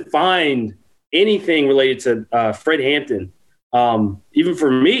 to even find anything related to Fred Hampton, even for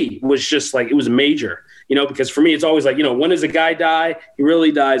me, was just like, it was major, because for me, it's always like, when does a guy die? He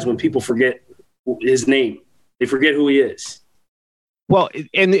really dies when people forget his name. They forget who he is. Well,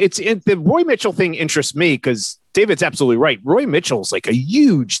 and the Roy Mitchell thing interests me because David's absolutely right. Roy Mitchell's like a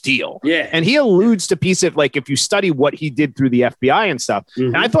huge deal. Yeah. And he alludes to piece of like, if you study what he did through the FBI and stuff.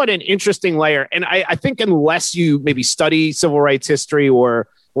 And I thought an interesting layer. And I think unless you maybe study civil rights history or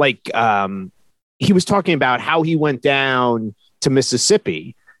like he was talking about how he went down to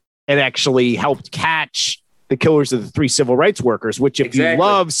Mississippi and actually helped catch the killers of the 3 civil rights workers, which if you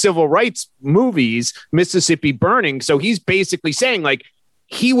love civil rights movies, Mississippi Burning. So he's basically saying like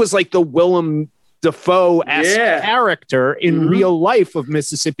he was like the Willem Dafoe-esque character in real life of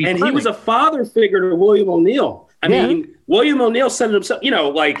Mississippi and Burning. He was a father figure to William O'Neill. I mean, William O'Neill said it himself, you know,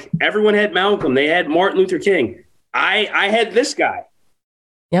 like everyone had Malcolm, they had Martin Luther King. I had this guy,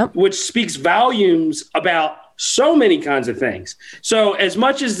 which speaks volumes about so many kinds of things. So as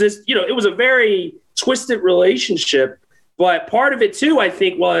much as this, you know, it was a very twisted relationship, but part of it too, I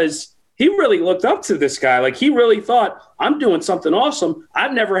think, was he really looked up to this guy. Like he really thought, I'm doing something awesome.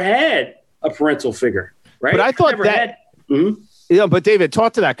 I've never had a parental figure, right? But I thought but David,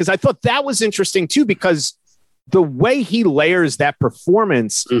 talk to that because I thought that was interesting too, because the way he layers that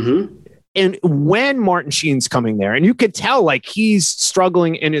performance and when Martin Sheen's coming there, and you could tell like he's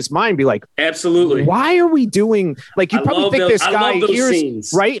struggling in his mind, be like, absolutely, why are we doing like you probably think this guy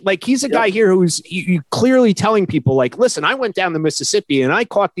here's right? Like he's a guy here who's you clearly telling people like, listen, I went down the Mississippi and I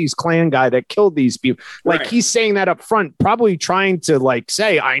caught these Klan guy that killed these people. Like he's saying that up front, probably trying to like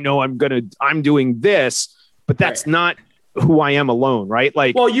say, I know I'm doing this, but that's not who I am alone, right?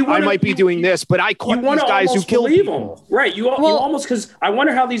 Like, well, I might be doing this, but I caught these guys who killed people. Them. Right. You almost, because I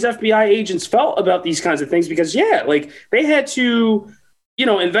wonder how these FBI agents felt about these kinds of things, because like they had to, you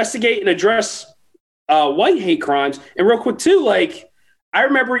know, investigate and address white hate crimes. And real quick too, like I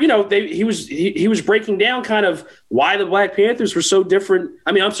remember, you know, he was breaking down kind of why the Black Panthers were so different.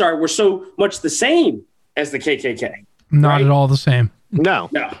 I mean, I'm sorry, were so much the same as the KKK. Not at all the same. No.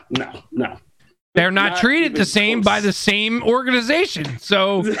 They're not treated the same by the same organization.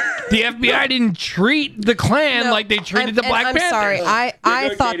 So the FBI didn't treat the Klan like they treated the Black Panthers. I'm sorry.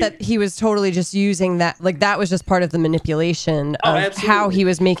 I thought that he was totally just using that. Like that was just part of the manipulation of how he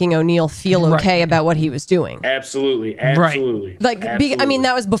was making O'Neill feel okay about what he was doing. Absolutely. Like, I mean,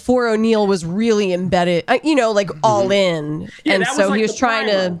 that was before O'Neill was really embedded, you know, like all in. Yeah, and so he was trying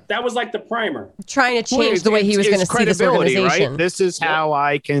to. That was like the primer. Trying to change the way he was going to see this organization. Right? This is how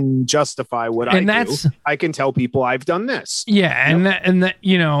I can justify what I do. I can tell people I've done this. Yeah, and that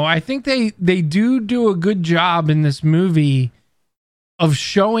you know, I think they do a good job in this movie of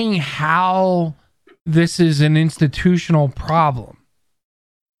showing how this is an institutional problem.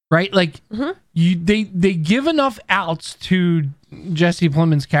 Right? Like they give enough outs to Jesse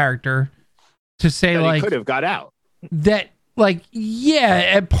Plemons' character to say that like he could have got out. That like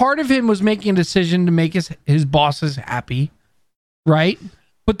part of him was making a decision to make his bosses happy, right?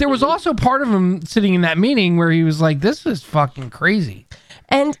 But there was also part of him sitting in that meeting where he was like, this is fucking crazy.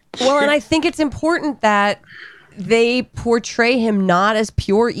 And I think it's important that they portray him not as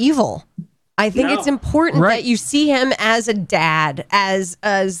pure evil. I think it's important that you see him as a dad, as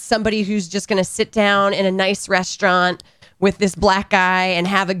somebody who's just going to sit down in a nice restaurant with this black guy and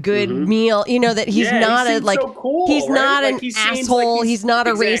have a good meal. You know, that he's not he's not an asshole. He's not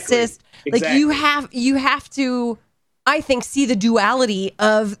a racist. Like you have to, I think, see the duality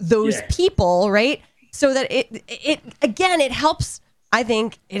of those people, right? So that it helps. I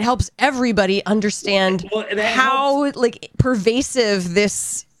think it helps everybody understand how like pervasive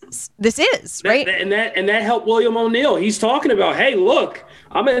this is, right? And that helped William O'Neill. He's talking about, hey, look,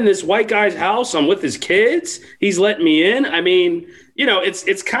 I'm in this white guy's house. I'm with his kids. He's letting me in. I mean, you know,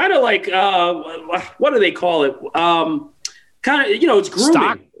 it's kind of like what do they call it? Kind of, you know, it's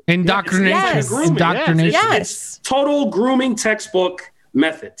grooming. Indoctrination. Indoctrination. It's total grooming textbook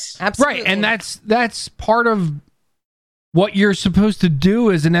methods. Absolutely. Right. And that's part of what you're supposed to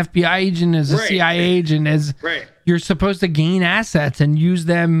do as an FBI agent, as a CIA agent, as you're supposed to gain assets and use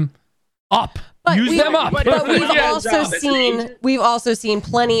them up. But we've also seen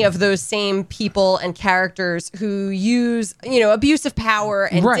plenty of those same people and characters who use, you know, abuse of power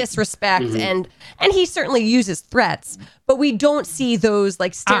and disrespect, and he certainly uses threats, but we don't see those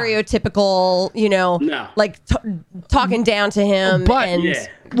like stereotypical, you know, like talking down to him making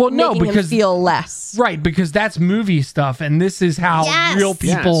him feel less. Right, because that's movie stuff, and this is how real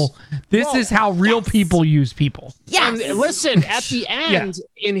people. This is how real people use people. Yes. And listen, at the end,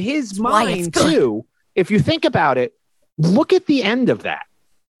 in his mind too, if you think about it, look at the end of that.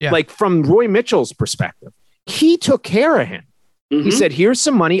 Yeah. Like from Roy Mitchell's perspective, he took care of him. He said, "Here's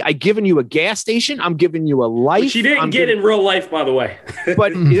some money. I given you a gas station. I'm giving you a life." Which he didn't get in real life, by the way.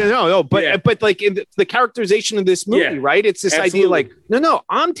 But but like in the characterization of this movie, right? It's this idea like, no,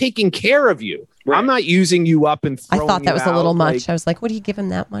 I'm taking care of you. Right. I'm not using you up and I throwing thought that was a little much. Like, I was like, would he give him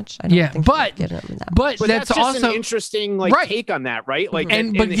that much? I don't think but he would give him that but much. that's just also an interesting take on that, right? Like,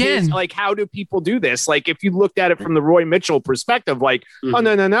 and again, like, how do people do this? Like, if you looked at it from the Roy Mitchell perspective, like, oh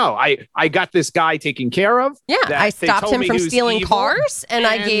no, I got this guy taken care of. Yeah, I stopped him from stealing cars, and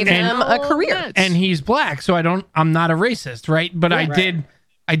I gave him a career. And he's black, so I'm not a racist, right? But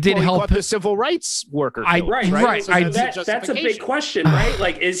I did help the civil rights worker. Right. So that's a big question, right?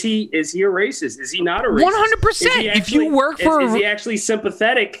 Like, is he a racist? Is he not a racist? 100%. If you work for, is he actually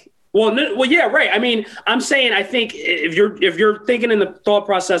sympathetic? Well, yeah, right. I mean, I'm saying, I think if you're thinking in the thought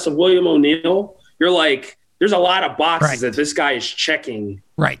process of William O'Neill, you're like, there's a lot of boxes that this guy is checking,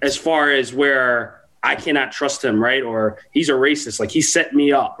 right? As far as where I cannot trust him, right? Or he's a racist, like he set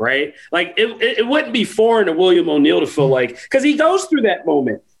me up, right? Like it wouldn't be foreign to William O'Neill to feel like, because he goes through that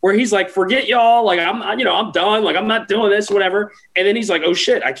moment where he's like, forget y'all, like I'm done, like I'm not doing this, whatever. And then he's like, oh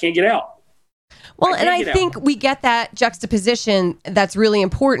shit, I can't get out. Well, and I think we get that juxtaposition that's really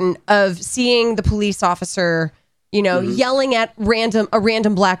important of seeing the police officer, yelling at a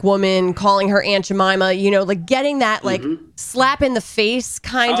random black woman, calling her Aunt Jemima, like getting that like slap in the face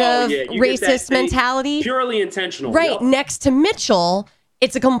kind of racist mentality. Purely intentional. Right. Yep. Next to Mitchell,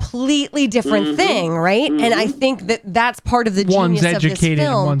 it's a completely different thing, right? And I think that's part of the genius of this film. One's educated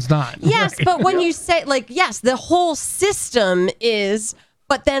and one's not. Yes, but when you say, like, yes, the whole system is,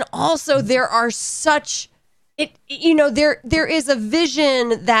 but then also there are there is a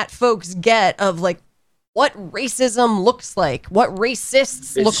vision that folks get of like what racism looks like, what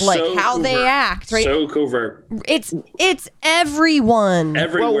racists look like, how they act, right? So covert. It's everyone.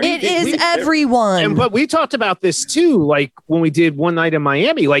 Everyone. It is everyone. But we talked about this too, like when we did One Night in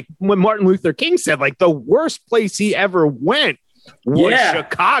Miami, like when Martin Luther King said, like the worst place he ever went was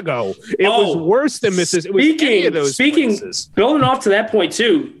Chicago. It was worse than Mississippi. Speaking, building off to that point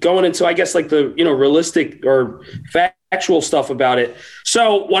too, going into, I guess, like the, realistic or factual stuff about it.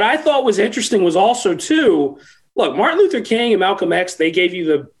 So what I thought was interesting was also too, look, Martin Luther King and Malcolm X, they gave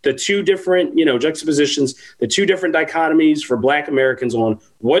you the two different, juxtapositions, the two different dichotomies for Black Americans on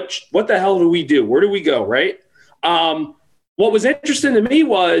what the hell do we do? Where do we go? Right. What was interesting to me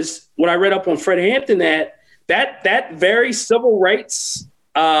was when I read up on Fred Hampton, that very civil rights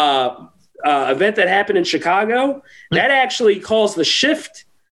event that happened in Chicago, that actually caused the shift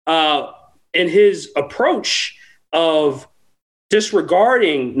in his approach of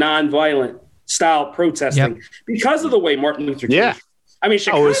disregarding nonviolent style protesting because of the way Martin Luther King. Yeah. I mean,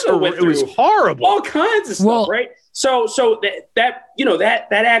 Chicago went through it was horrible, all kinds of stuff, right? So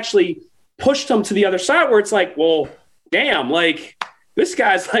that actually pushed him to the other side where it's like, well, damn, like this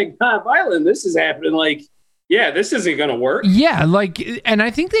guy's like nonviolent. This is happening. Like, yeah, this isn't going to work. Yeah. Like, and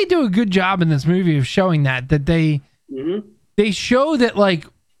I think they do a good job in this movie of showing that they show that like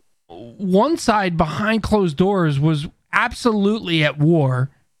one side behind closed doors was absolutely at war.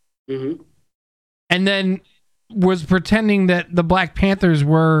 And then was pretending that the Black Panthers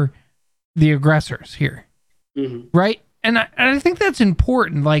were the aggressors here. Right. And I think that's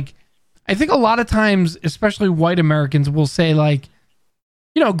important. Like, I think a lot of times, especially white Americans will say like,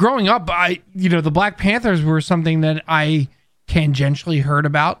 growing up, the Black Panthers were something that I tangentially heard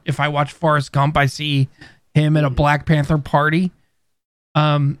about. If I watch Forrest Gump, I see him at a Black Panther party.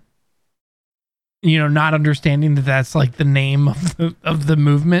 Not understanding that that's like the name of the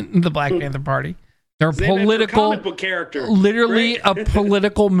movement, the Black Panther Party. They're a political comic book character, literally a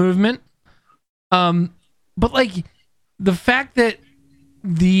political movement. But like the fact that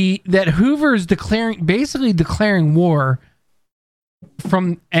Hoover's basically declaring war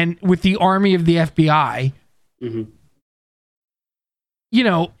with the army of the FBI.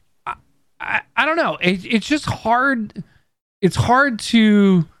 I don't know. It's just hard. It's hard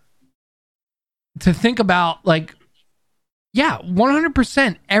to think about, like,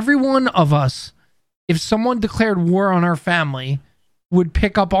 100%. Every one of us, if someone declared war on our family, would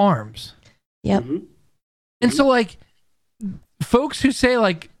pick up arms. Yep. And so, like, folks who say,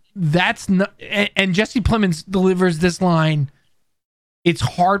 like, that's not, and Jesse Plemons delivers this line, it's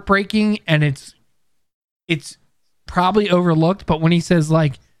heartbreaking and it's probably overlooked, but when he says,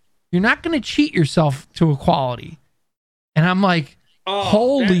 like, you're not going to cheat yourself to equality. And I'm like,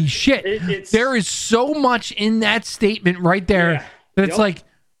 holy shit. There is so much in that statement right there that it's like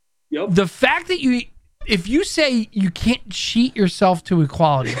the fact that if you say you can't cheat yourself to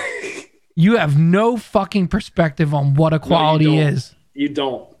equality, you have no fucking perspective on what equality is. You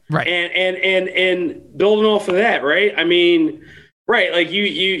don't. Right. And building off of that, right? I mean, Right. Like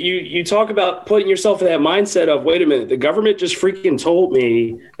you talk about putting yourself in that mindset of, wait a minute, the government just freaking told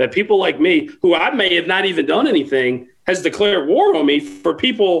me that people like me, who I may have not even done anything, has declared war on me for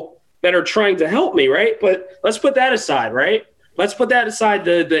people that are trying to help me. Right. But let's put that aside. Right. Let's put that aside.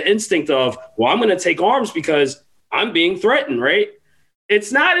 The instinct of, well, I'm going to take arms because I'm being threatened. Right.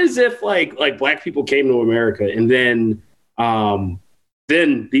 It's not as if like black people came to America and then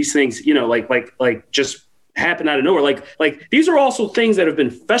these things, like just happen out of nowhere. Like these are also things that have been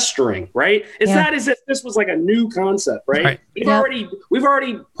festering, right? It's not as if this was like a new concept, right? We've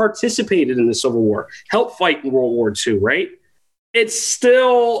already participated in the Civil War, helped fight in World War II, right? It's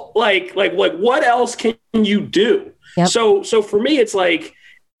still like what else can you do? Yep. So for me, it's like,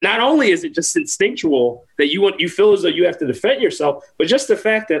 not only is it just instinctual that you feel as though you have to defend yourself, but just the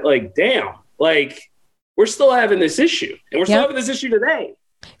fact that, like, damn, like, we're still having this issue, and we're still having this issue today.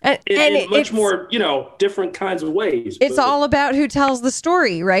 In much more, different kinds of ways. It's all about who tells the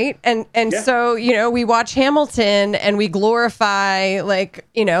story, right? And so, we watch Hamilton and we glorify, like,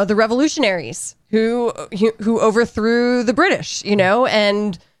 the revolutionaries who overthrew the British,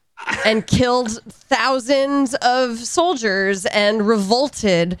 and killed thousands of soldiers and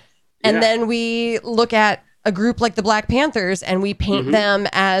revolted. And then we look at a group like the Black Panthers and we paint them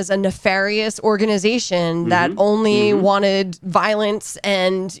as a nefarious organization that only wanted violence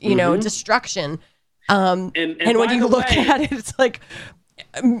and, destruction. And when you look at it, it's like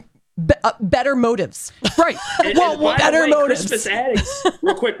better motives. Right. Better motives. Crispus Attucks,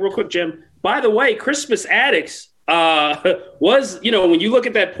 real quick, Jim. By the way, Crispus Attucks was, when you look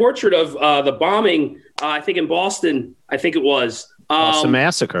at that portrait of the bombing, I think in Boston, I think it was. Boston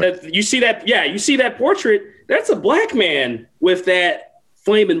Massacre. You see that portrait. That's a black man with that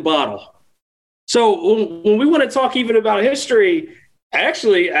flaming bottle. So when we want to talk even about history,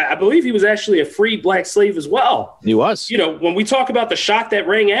 actually, I believe he was actually a freed black slave as well. He was. When we talk about the shot that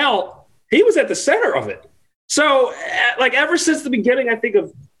rang out, he was at the center of it. So, like, ever since the beginning, I think,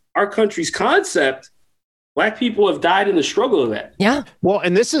 of our country's concept, black people have died in the struggle of that. Yeah. Well,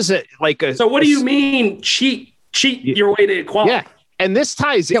 and this is So what do you mean cheat your way to equality? Yeah. And this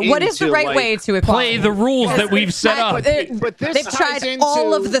ties into, what is the right way to equality? Play the rules that we've set up. But they've tried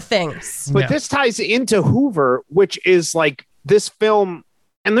all of the things. But this ties into Hoover, which is like this film,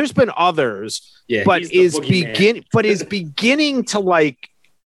 and there's been others, but is beginning to like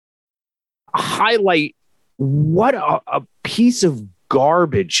highlight what a piece of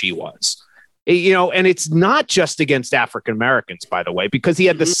garbage he was. And it's not just against African Americans, by the way, because he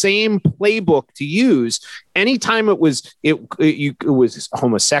had the same playbook to use anytime it was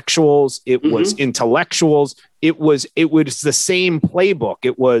homosexuals, it was intellectuals, it was the same playbook.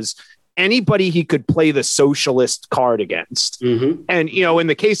 It was anybody he could play the socialist card against. And, in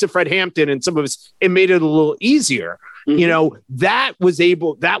the case of Fred Hampton and some of his, it made it a little easier. That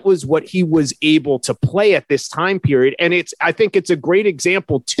was what he was able to play at this time period. And I think it's a great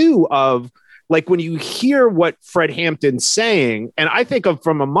example too of, like, when you hear what Fred Hampton's saying, and I think of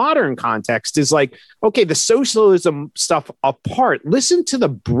from a modern context, is like, okay, the socialism stuff apart, listen to the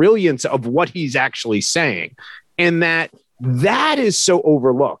brilliance of what he's actually saying. And that is so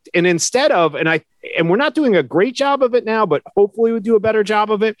overlooked. And instead of, and we're not doing a great job of it now, but hopefully we'll do a better job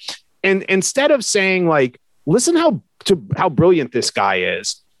of it. And instead of saying, like, listen how brilliant this guy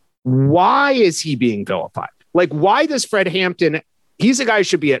is, why is he being vilified? Like, why does Fred Hampton, he's a guy who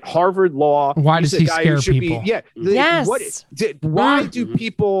should be at Harvard Law. Why does he scare people? Yes. Why do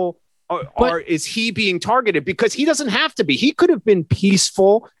people is he being targeted? Because he doesn't have to be. He could have been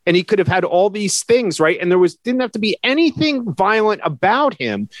peaceful and he could have had all these things, right? And didn't have to be anything violent about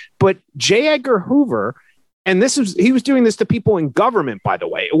him. But J. Edgar Hoover, and he was doing this to people in government, by the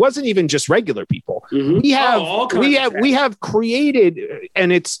way. It wasn't even just regular people. We have created,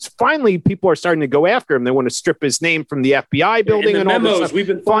 and it's finally people are starting to go after him. They want to strip his name from the FBI building and all this stuff. We've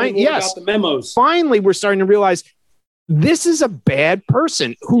been finding about the memos. Finally, we're starting to realize this is a bad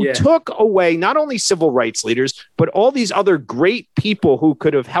person who took away not only civil rights leaders, but all these other great people who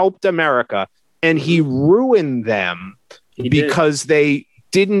could have helped America, and he ruined them because they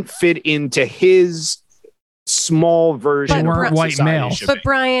didn't fit into his small version of white male. But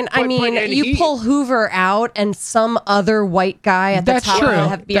Brian, you pull Hoover out and some other white guy at the top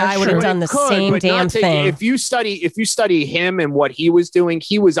of the FBI would have done the same damn thing. If you study him and what he was doing,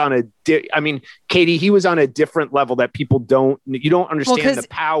 he was on Katie, he was on a different level that you don't understand the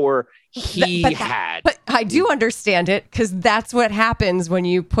power he had. But I do understand it, because that's what happens when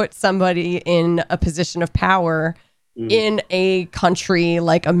you put somebody in a position of power in a country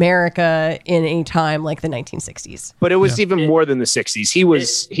like America in a time like the 1960s. But it was even more than the 60s.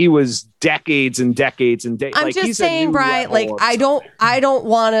 He was decades and decades and decades. I'm just saying, Bri, like I don't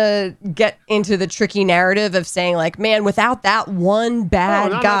want to get into the tricky narrative of saying like, man, without that one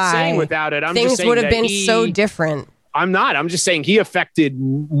bad guy, I'm not saying without it. Things would have been so different. I'm not. I'm just saying he affected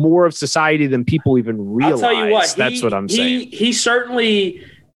more of society than people even realize. I'll tell you what. That's what I'm saying. He certainly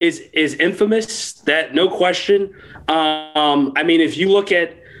is infamous. That no question. I mean, if you look,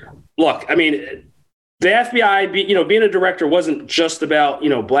 the FBI, being a director wasn't just about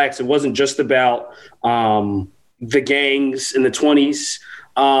blacks. It wasn't just about the gangs in the 20s.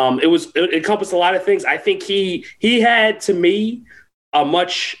 It encompassed a lot of things. I think he had, to me, a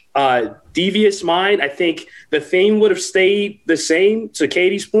much devious mind. I think the theme would have stayed the same, to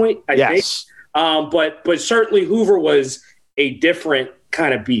Katie's point, I think. But certainly Hoover was a different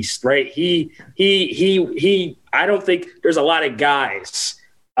kind of beast, right? He I don't think there's a lot of guys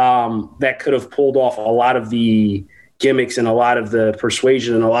that could have pulled off a lot of the gimmicks and a lot of the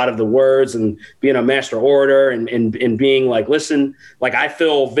persuasion and a lot of the words and being a master orator and being like, listen, like I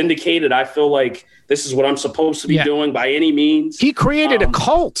feel vindicated. I feel like this is what I'm supposed to be doing by any means. He created a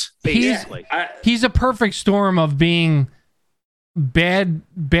cult, basically. He's a perfect storm of being bad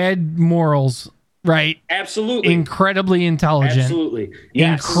morals, right? Absolutely. Incredibly intelligent. Absolutely.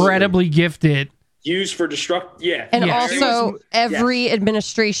 Incredibly gifted. Used for destruct. Yeah. And also, every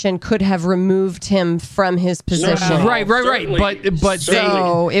administration could have removed him from his position. Right. But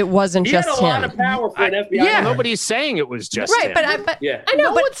so it wasn't just him. He had a lot of power for an FBI. Yeah. Nobody's saying it was just him. But I know.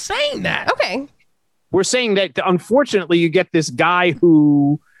 No one's saying that. Okay. We're saying that, unfortunately, you get this guy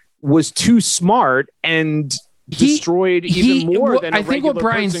who was too smart and destroyed even more than I think what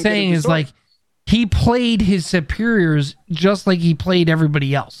Brian's saying is like, he played his superiors just like he played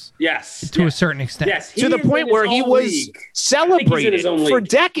everybody else. Yes. To a certain extent. Yes. To the point where he was celebrated for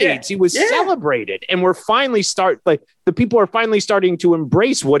decades. He was celebrated. And we're finally the people are finally starting to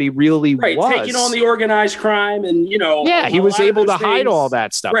embrace what he really was. Taking on the organized crime and, he was able to hide all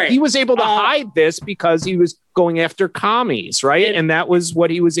that stuff. Right. He was able to hide this because he was going after commies, right? And that was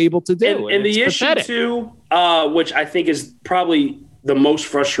what he was able to do. And the issue, too, which I think is probably the most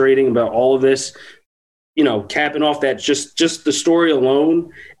frustrating about all of this, capping off that just the story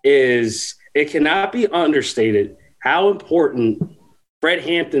alone, is it cannot be understated how important Fred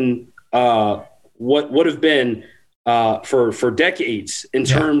Hampton what would have been for decades in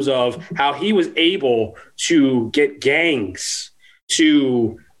terms of how he was able to get gangs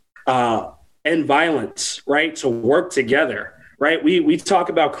to end violence, right? To work together, right? We talk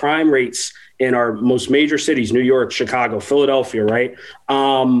about crime rates in our most major cities, New York, Chicago, Philadelphia, right?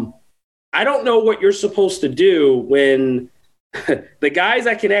 I don't know what you're supposed to do when the guys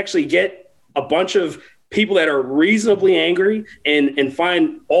that can actually get a bunch of people that are reasonably angry and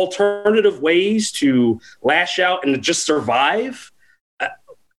find alternative ways to lash out and just survive.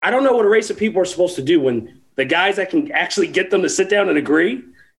 I don't know what a race of people are supposed to do when the guys that can actually get them to sit down and agree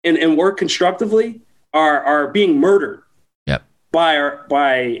and work constructively are being murdered. By our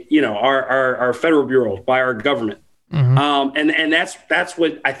federal bureau, by our government. Mm-hmm. And that's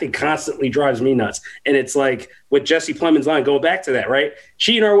what I think constantly drives me nuts. And it's like with Jesse Plemons' line, going back to that, right?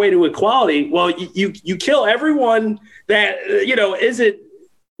 Cheating our way to equality. Well, you kill everyone that, isn't,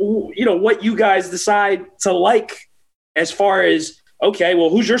 what you guys decide to like as far as, okay, well,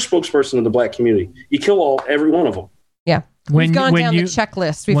 who's your spokesperson in the black community? You kill every one of them. Yeah. We've gone down the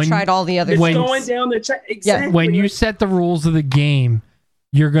checklist. We've tried all the other things. Going down the check. Exactly. Yeah. When you set the rules of the game,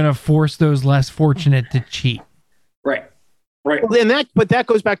 you're going to force those less fortunate to cheat. Right. Well, but that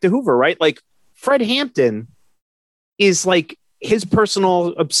goes back to Hoover, right? Like Fred Hampton is like his personal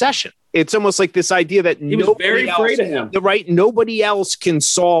obsession. It's almost like this idea that he was very afraid of him. Right? Nobody else can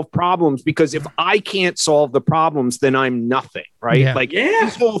solve problems because if I can't solve the problems, then I'm nothing. Right? Yeah.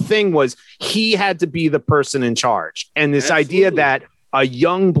 His whole thing was he had to be the person in charge, and this idea that a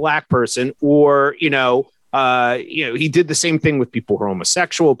young black person, or he did the same thing with people who are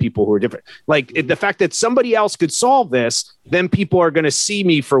homosexual, people who are different. Like the fact that somebody else could solve this, then people are going to see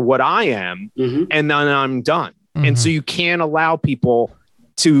me for what I am, and then I'm done. Mm-hmm. And so you can't allow people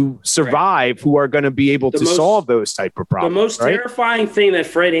to survive who are going to be able to solve those type of problems. The most terrifying thing that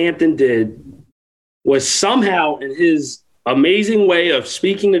Fred Hampton did was somehow, in his amazing way of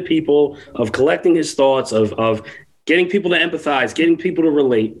speaking to people, of collecting his thoughts, of getting people to empathize, getting people to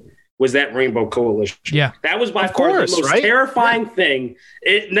relate, was that Rainbow Coalition. Yeah. That was by far the most terrifying thing.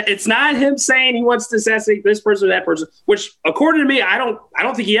 It's not him saying he wants to assassinate this person or that person, which according to me, I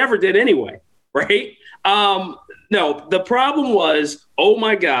don't think he ever did anyway. Right. No, the problem was, oh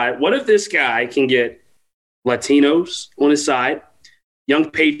my God, what if this guy can get Latinos on his side, young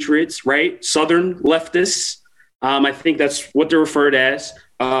patriots, right? Southern leftists. I think that's what they're referred as.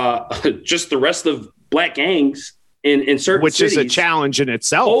 Just the rest of black gangs in certain Which cities. is a challenge in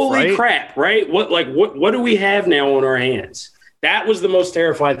itself. Holy right? crap, right? What do we have now on our hands? That was the most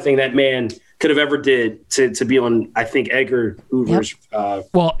terrifying thing that man could have ever did to be on, I think, Edgar Hoover's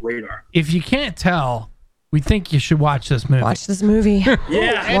Well, radar. if you can't tell, we think you should watch this movie. Watch this movie.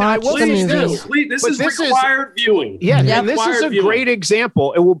 Yeah, and I will please say do. this. Please, this But is this is- required viewing. Yeah, Yep. and this is a Required viewing. great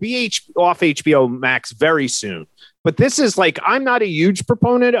example. It will be off HBO Max very soon. But this is like, I'm not a huge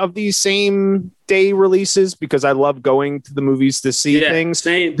proponent of these same day releases because I love going to the movies to see Yeah, things.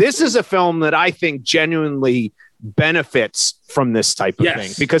 same. This is a film that I think genuinely benefits from this type of Yes.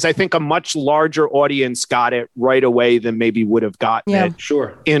 thing because I think a much larger audience got it right away than maybe would have gotten Yeah. it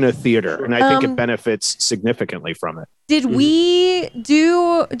Sure. in a theater. And I think Um, it benefits significantly from it. Did we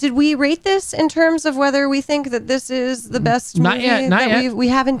rate this in terms of whether we think that this is the best Not movie? yet, not that yet. We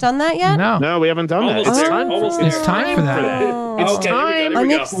haven't done that yet. No. No, we haven't done that. Almost It's there. time. Almost It's there. time for that. It's Okay, here we go, time. here we I'm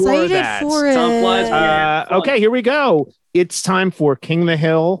go. excited that. for it. Time flies when you're having fun. Okay, here we go. It's time for King of the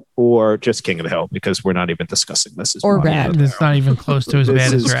Hill or just King of the Hill because we're not even discussing this. As Or well. Rad. It's not even close to as This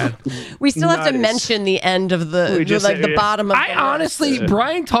bad as is- Rad. We still have to Nice. mention the end of the We just- the bottom of. I the honestly, list.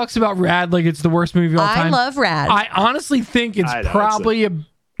 Brian talks about Rad like it's the worst movie of all I time. love Rad. I honestly think it's I know, probably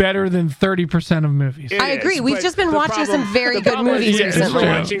better than 30% of movies. It I agree. is, We've but just been the watching problem- some very the good problem movies is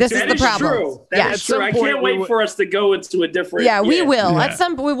recently. This is That the problem. True. That Yeah. is true. At I some can't point wait we- for us to go into a different. Yeah, we will. Yeah. At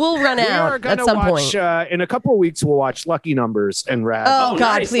some point, we will run We are out going at to some watch point. in a couple of weeks. We'll watch Lucky Numbers and Rad. Oh, Oh,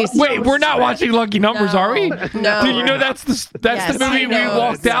 God, nice. please. Wait, we're not watching Lucky Numbers, are we? No. Do you know that's the Yes, movie he we knows.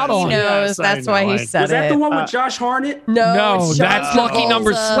 walked out He on? knows. Yes, I That's why know. he said Was that it. the one with Josh Hartnett? No, it's that's John Lucky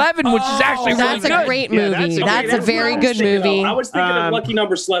Number Travolta. 11, which is actually really That's good. a great Yeah, movie. that's That's, okay. a very what I was good thinking of. movie. I was thinking of Lucky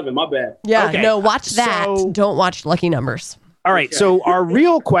Number 11. My bad. Yeah, Okay. no, watch that. So- Don't watch Lucky Numbers. All right. Okay. So our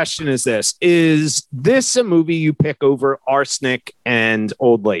real question is this: is this a movie you pick over Arsenic and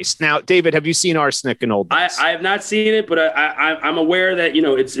Old Lace? Now, David, have you seen Arsenic and Old Lace? I have not seen it, but I'm aware that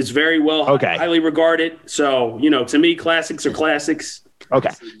it's very well Okay. highly regarded. So to me, classics are classics.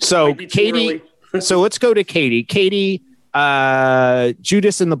 Okay. So Might be too Katie. early. So let's go to Katie. Katie,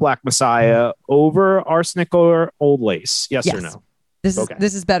 Judas and the Black Messiah over Arsenic or Old Lace? Yes, or Yes. no?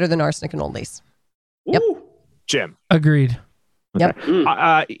 This is better than Arsenic and Old Lace. Yep. Ooh. Jim. Agreed.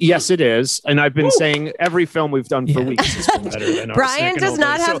 Yes, it is. And I've been saying every film we've done for Yeah. weeks has been better than Brian Arsenic and does Old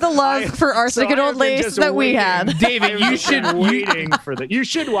not Lace. have the love for Arsenic and I Old have been Lace just that we waiting. had. David, you I've should. been You, waiting for that. You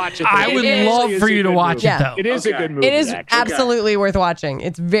should watch it. I though. would It love is for a you to good watch movie. it, though. It is a Okay. good movie. It is actually. absolutely worth watching.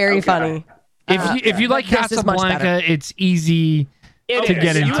 It's very Okay. funny. if you like this is much Casablanca, it's easy It to is.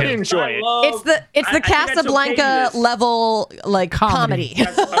 get You into. would enjoy it. It's the I think I told Casablanca Katie this. level like comedy.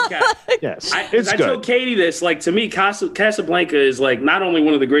 Comedy. Okay. Yes, I it's told good. Katie this. Like, to me, Casablanca is like not only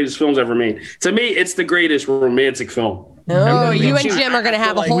one of the greatest films ever made. To me, it's the greatest romantic film. Oh, Me you and too. Jim are going to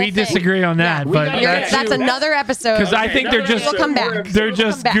have a Like, whole We thing. disagree on that, we but gotta You're- get that's another episode. because I think they're another just We'll come back. they're We'll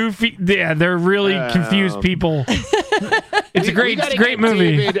just come back. goofy. Yeah, they're really confused people. It's a great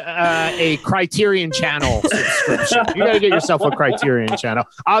movie. David, a Criterion Channel subscription. You got to get yourself a Criterion Channel.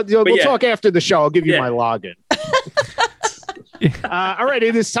 We'll yeah. talk after the show. I'll give you Yeah. my login. All right,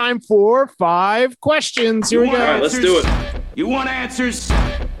 it is time for 5 questions. Here we All right, go. let's do it. You want answers?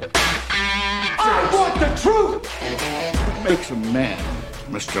 I want the truth! Makes a man,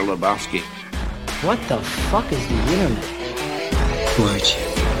 Mr. Lebowski. What the fuck is the internet? Why,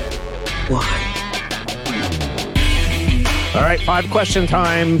 Jim? Why? All right, 5 question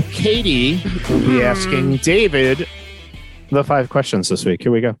time. Katie will be asking David the 5 questions this week.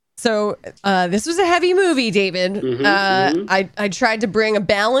 Here we go. So this was a heavy movie, David. I tried to bring a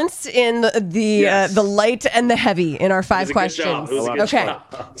balance in Yes. the light and the heavy in our 5 It was a good job. questions. It was a good Okay,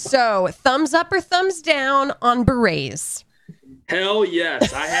 job. so thumbs up or thumbs down on berets? Hell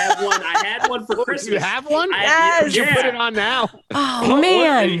yes, I have one. I had one for Do Christmas. you have one? Yes. You put it on now. Oh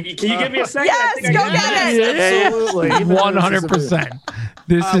man, Can you give me a second? Yes, I think go I get it. Absolutely. 100%.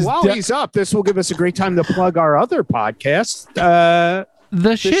 This is While he's up, this will give us a great time to plug our other podcast,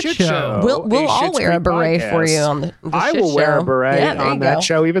 the shit Shit show. Show. we'll a all Schitt's wear a Creek beret for you podcast. on the I shit will wear a show. beret Yeah, there on you that go.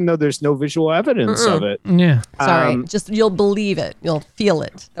 show, even though there's no visual evidence of it. Yeah. Sorry, just you'll believe it. You'll feel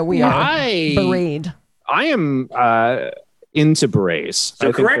it that we are I beret. am into berets. So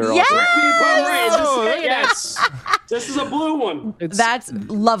I think correct. they're Yes! also- Correct me if I'm right. Oh, look at Yes. that. This is a blue one. It's- That's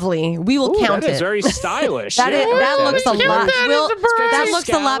lovely. We will Ooh, count that it. is very stylish. That Yeah, looks a Count lot. that as a beret. That looks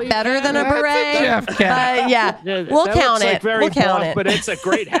a lot better than a That's a beret. Jeff cap. But yeah, Yeah, we'll that count looks like it. very We'll count buff, it. but it's a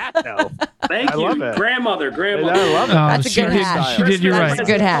great hat, though. Thank I you, love it. grandmother. I love it. Oh, That's a she good did. hat. She did you That's right.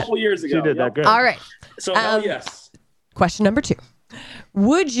 a good hat. A couple years ago. She did that Yep. good. All right. So hell yes. Question number 2.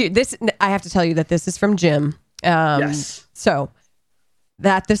 Would you? This I have to tell you that this is from Jim. Yes. So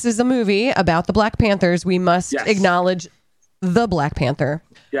that this is a movie about the Black Panthers, we must Yes. acknowledge the Black Panther.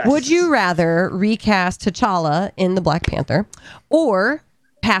 Yes. Would you rather recast T'Challa in the Black Panther or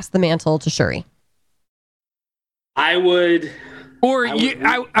pass the mantle to Shuri? I would. Or I you,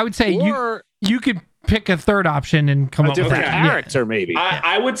 would- I would say Or you could pick a third option and come a up with different that. Yeah. character, maybe.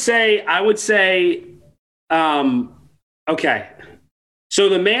 I would say. Okay. So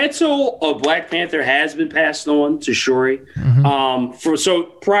the mantle of Black Panther has been passed on to Shuri. So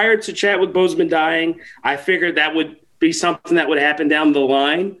prior to Chadwick Boseman dying, I figured that would be something that would happen down the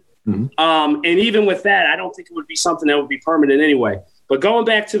line. And even with that, I don't think it would be something that would be permanent anyway. But going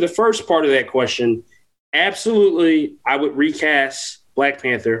back to the first part of that question, absolutely, I would recast Black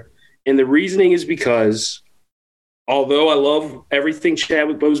Panther. And the reasoning is because although I love everything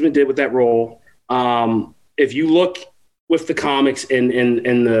Chadwick Boseman did with that role, if you look with the comics and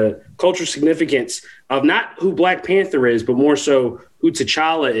the cultural significance of not who Black Panther is, but more so who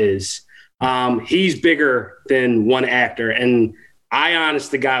T'Challa is, he's bigger than one actor. And I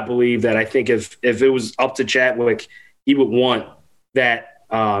honest to God believe that I think if it was up to Chadwick, he would want that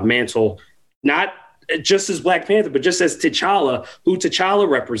mantle, not just as Black Panther, but just as T'Challa, who T'Challa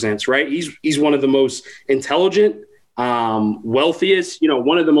represents, right? He's one of the most intelligent, wealthiest,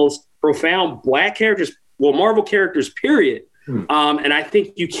 one of the most profound Black characters, well, Marvel characters, period. And I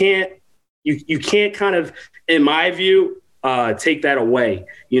think you can't kind of, in my view, take that away.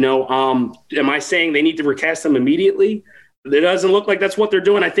 Am I saying they need to recast them immediately? It doesn't look like that's what they're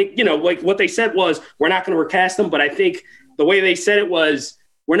doing. I think, like what they said was, we're not going to recast them. But I think the way they said it was,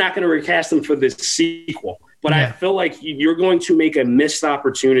 we're not going to recast them for this sequel. But I feel like you're going to make a missed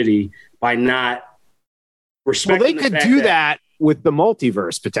opportunity by not respecting Well, they could do that with the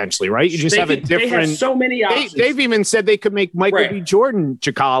multiverse potentially, right? You just have a different. They have so many options. They've even said they could make Michael B. Jordan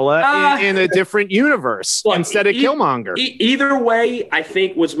T'Challa in a different universe instead of Killmonger. Either way, I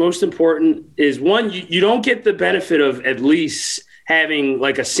think what's most important is one, you don't get the benefit of at least having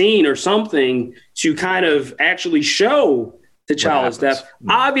like a scene or something to kind of actually show T'Challa's death.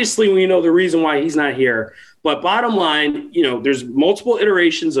 Obviously, we know the reason why he's not here. But bottom line, there's multiple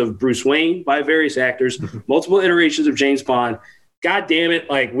iterations of Bruce Wayne by various actors, multiple iterations of James Bond. God damn it!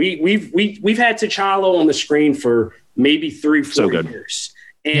 Like we've had T'Challa on the screen for maybe 3-4 years.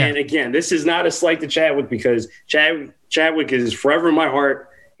 And again, this is not a slight to Chadwick because Chadwick is forever in my heart.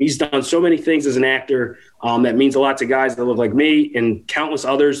 He's done so many things as an actor that means a lot to guys that look like me and countless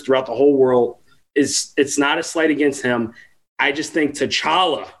others throughout the whole world. It's not a slight against him. I just think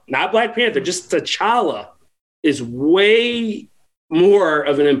T'Challa, not Black Panther, just T'Challa is way more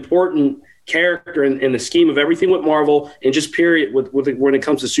of an important character in the scheme of everything with Marvel and just period with when it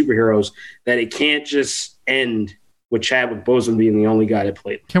comes to superheroes, that it can't just end with Chadwick Boseman being the only guy that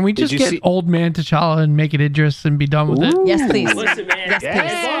played. Can we just get old man T'Challa and make it Idris and be done with it? Yes, please. Listen, man. Yes,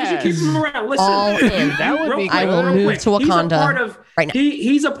 As long as you keep him around. Listen. All in. That would be I will move to Wakanda right now.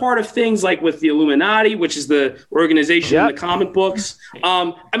 He's a part of things like with the Illuminati, which is the organization in the comic books.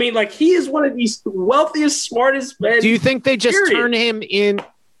 He is one of these wealthiest, smartest men. Do you think they just turn him in,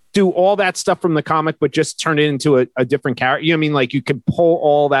 do all that stuff from the comic, but just turn it into a different character? You know what I mean? Like you could pull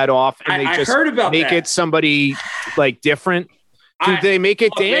all that off and they just heard about make it somebody like different. Do they make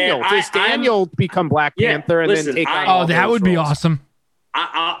it Daniel? Does Daniel become Black Panther and then take on all that those would be roles? awesome.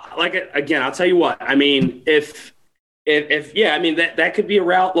 I'll tell you what. I mean, if that could be a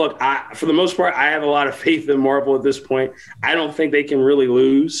route. Look, for the most part, I have a lot of faith in Marvel at this point. I don't think they can really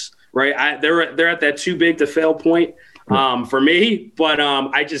lose. Right? They're at that too big to fail point for me. But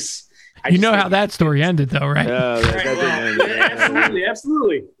I just how that story ended, though, right?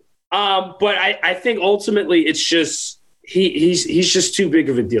 Absolutely. But I think ultimately it's just he's just too big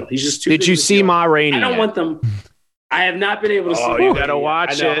of a deal. He's just too. Did you see Ma Rainey? I don't want them. I have not been able to see. Oh, you gotta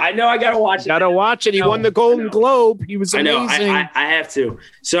watch it. I know. I gotta watch it. Gotta watch it. He won the Golden Globe. He was amazing. I have to.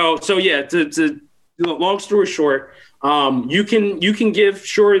 So yeah. To long story short, you can give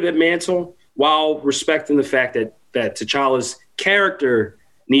Shuri that mantle while respecting the fact that T'Challa's character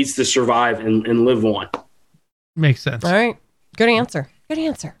needs to survive and live on. Makes sense. All right. Good answer.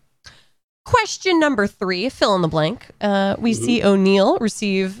 Question number 3, fill in the blank. We see O'Neill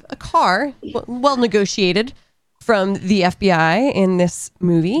receive a car, well negotiated, from the FBI in this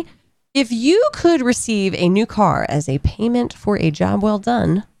movie. If you could receive a new car as a payment for a job well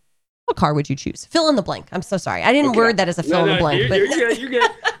done, what car would you choose? Fill in the blank. I'm so sorry. I didn't word that as a fill in the blank. You're good. You're good.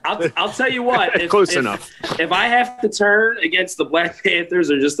 I'll tell you what. Close enough. If I have to turn against the Black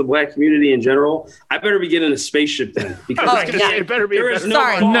Panthers or just the black community in general, I better be getting a spaceship then. Because it better be.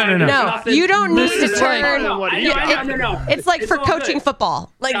 Sorry. No. You don't need to turn. No. It's like for coaching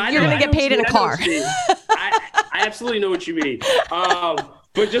football. Like you're going to get paid in a car. I absolutely know what you mean.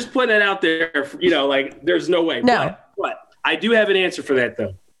 But just putting it out there, like there's no way. No. But I do have an answer for that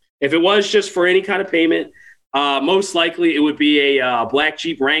though. If it was just for any kind of payment, most likely it would be a black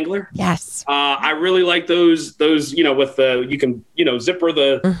Jeep Wrangler. Yes. I really like those, with the, you can, zipper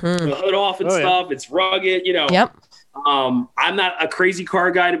the hood off and stuff. Yeah. It's rugged, Yep. I'm not a crazy car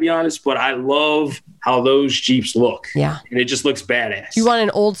guy, to be honest, but I love how those Jeeps look. Yeah. And it just looks badass. Do you want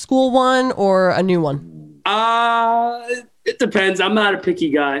an old school one or a new one? It depends. I'm not a picky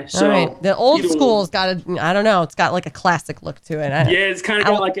guy. So all right. The old school's got I don't know. It's got like a classic look to it. It's kind of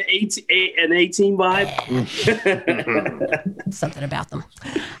got like an 18 vibe. Something about them.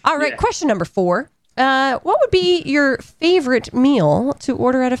 All right. Yeah. Question number 4. What would be your favorite meal to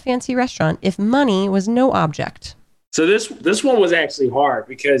order at a fancy restaurant if money was no object? So this one was actually hard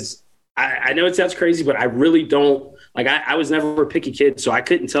because I know it sounds crazy, but I really don't like. I was never a picky kid, so I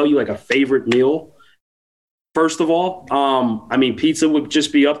couldn't tell you like a favorite meal. First of all, pizza would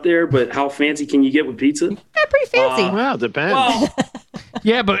just be up there, but how fancy can you get with pizza? Yeah, pretty fancy. Well, depends. Well,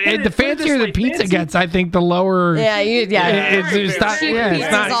 yeah, but the fancier the pizza gets, I think the lower. It's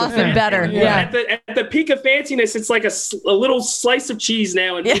often better. Yeah. At the peak of fanciness, it's like a little slice of cheese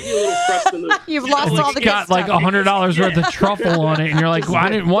now and maybe a little crust in the. You've lost all the good got like $100 worth of truffle on it, and you're like, well, I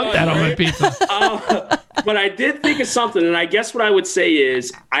didn't want that on my pizza. But I did think of something, and I guess what I would say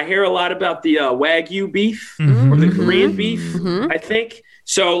is I hear a lot about the Wagyu beef or the Korean beef, I think.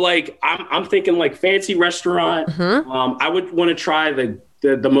 So, like, I'm thinking, like, fancy restaurant. I would want to try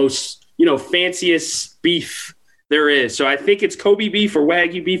the most, fanciest beef there is. So I think it's Kobe beef or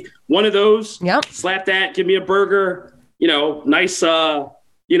Wagyu beef. One of those. Yep. Slap that. Give me a burger. Nice,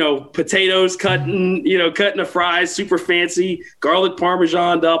 potatoes cutting the fries, super fancy, garlic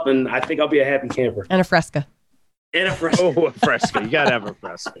parmesaned up, and I think I'll be a happy camper. And a Fresca. Oh, a Fresca. You got to have a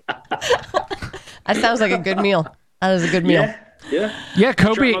Fresca. That sounds like a good meal. That is a good meal. Yeah.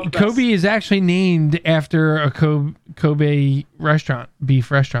 Kobe is actually named after a Kobe restaurant,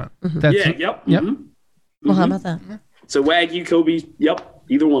 beef restaurant. Yep. Well, how about that? So Wagyu, Kobe, yep,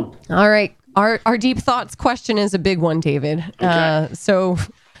 either one. All right. Our deep thoughts question is a big one, David. Okay. So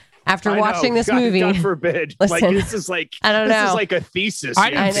after watching this movie, God forbid, listen, this is like I don't know. This is like a thesis. I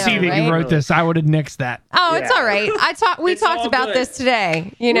didn't see that you wrote this. I would have nixed that. Oh, it's all right. We talked about this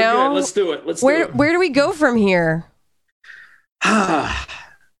today. We're good. Let's do it. Where do we go from here?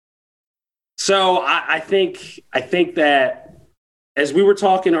 So I think that as we were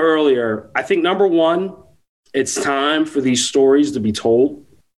talking earlier, I think number one, it's time for these stories to be told.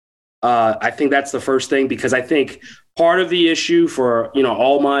 I think that's the first thing, because I think part of the issue for,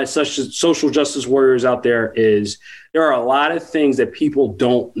 all my social justice warriors out there is there are a lot of things that people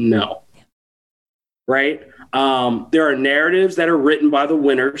don't know, right? There are narratives that are written by the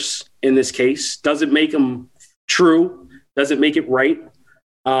winners in this case. Doesn't make them true, doesn't make it right.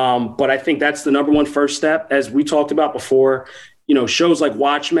 But I think that's the number one first step. As we talked about before, shows like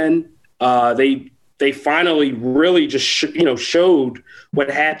Watchmen, they finally really just showed what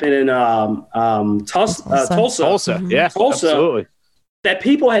happened in Tulsa. Yeah, absolutely. That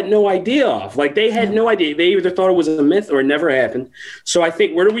people had no idea of. Like, they had no idea. They either thought it was a myth or it never happened. So I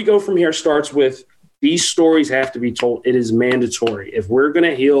think where do we go from here starts with these stories have to be told. It is mandatory. If we're going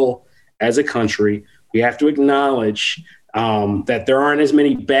to heal as a country, we have to acknowledge that there aren't as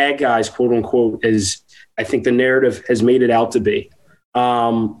many bad guys, quote unquote, as I think the narrative has made it out to be.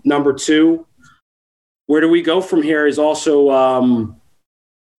 Number two, where do we go from here is also,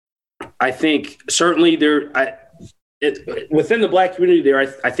 I think certainly within the Black community there,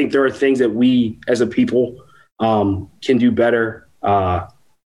 I think there are things that we as a people can do better.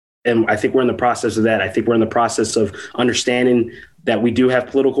 And I think we're in the process of that. I think we're in the process of understanding that we do have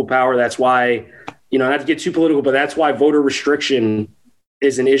political power. That's why, not to get too political, but that's why voter restriction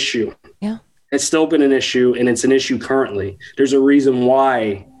is an issue. Yeah. It's still been an issue, and it's an issue currently. There's a reason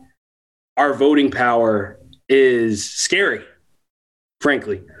why our voting power is scary,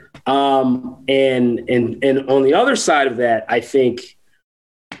 frankly. And on the other side of that, I think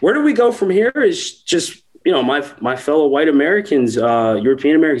where do we go from here is just, my fellow white Americans,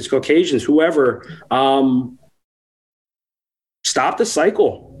 European Americans, Caucasians, whoever, stop the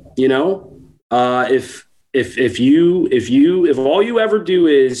cycle. If if all you ever do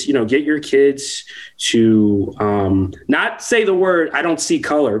is, get your kids to not say the word, I don't see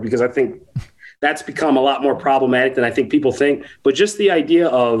color, because I think that's become a lot more problematic than I think people think, but just the idea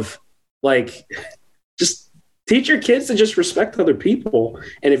of like, just teach your kids to just respect other people.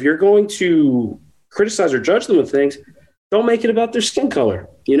 And if you're going to criticize or judge them with things, don't make it about their skin color,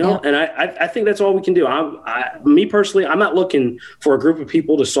 Yeah. And I think that's all we can do. Me personally, I'm not looking for a group of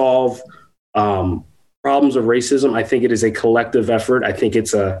people to solve problems of racism. I think it is a collective effort. I think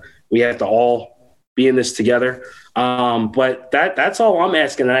we have to all be in this together. But that's all I'm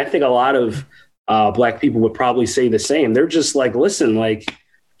asking. And I think a lot of Black people would probably say the same. They're just like, listen, like,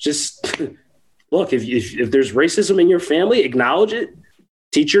 just look, if there's racism in your family, acknowledge it,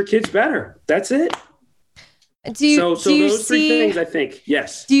 teach your kids better. That's it. So those three things, I think,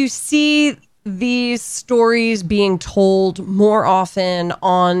 yes. Do you see these stories being told more often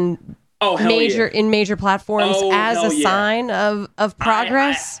on major platforms as a sign of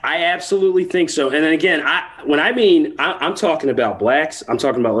progress? I absolutely think so. And then again, I'm talking about Blacks, I'm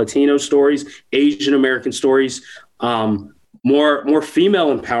talking about Latino stories, Asian American stories, more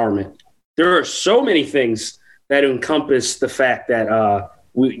female empowerment. There are so many things that encompass the fact that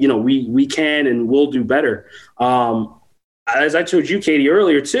we can and will do better. As I told you, Katie,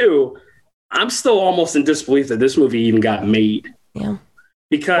 earlier too, I'm still almost in disbelief that this movie even got made. Yeah.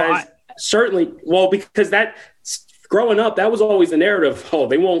 Because because that growing up, that was always the narrative. Oh,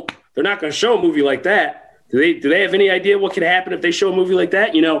 they're not going to show a movie like that. Do they have any idea what could happen if they show a movie like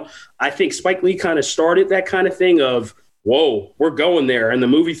that? I think Spike Lee kind of started that kind of thing of, whoa, we're going there in the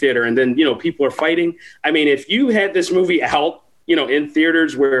movie theater. And then, people are fighting. I mean, if you had this movie out, in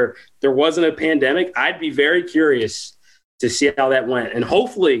theaters where there wasn't a pandemic, I'd be very curious to see how that went. And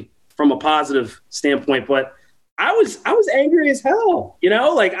hopefully from a positive standpoint, but I was angry as hell, so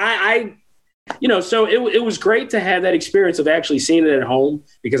it was great to have that experience of actually seeing it at home,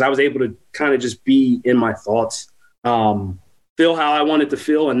 because I was able to kind of just be in my thoughts, feel how I wanted to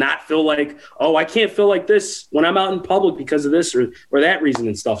feel, and not feel like, oh, I can't feel like this when I'm out in public because of this or that reason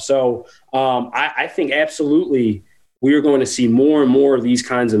and stuff. So I think absolutely we are going to see more and more of these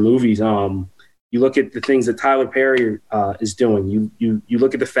kinds of movies. You look at the things that Tyler Perry is doing. You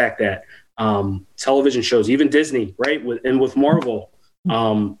look at the fact that television shows, even Disney, right, with Marvel,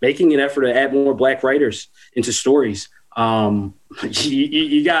 making an effort to add more Black writers into stories.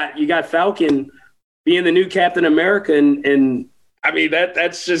 You got Falcon being the new Captain America, and I mean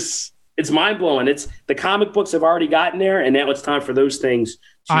that's just, it's mind blowing. It's the comic books have already gotten there, and now it's time for those things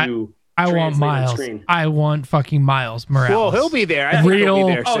to. I want Miles. I want fucking Miles Morales. Well, he'll be there. I think he'll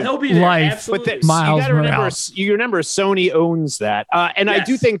be there. Oh, he'll be there. Life. Absolutely. But Miles you remember Sony owns that. And Yes. I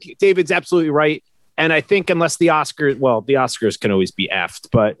do think David's absolutely right. And I think unless the Oscars can always be effed,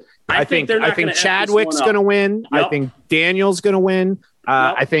 but I think Chadwick's going to win. Yep. I think Daniel's going to win. Yep.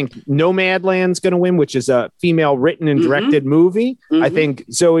 I think Nomadland's going to win, which is a female written and directed movie. I think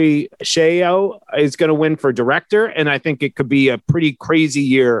Zoe Chao is going to win for director. And I think it could be a pretty crazy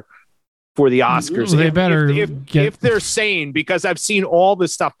year for the Oscars. They better if they're sane, because I've seen all the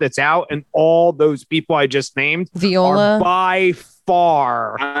stuff that's out, and all those people I just named Viola are by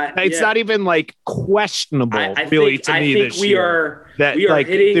far. It's not even like questionable, I really, think, to me think this we year. Are, that we are like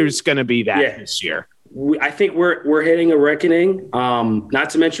hitting, there's going to be that this year. I think we're hitting a reckoning.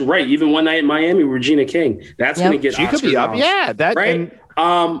 Not to mention, right? Even One Night in Miami, Regina King. That's going to get. She could be up. Yeah, that right.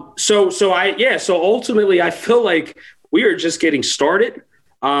 So ultimately, I feel like we are just getting started.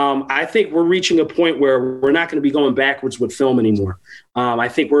 I think we're reaching a point where we're not going to be going backwards with film anymore. I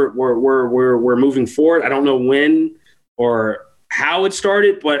think we're moving forward. I don't know when or how it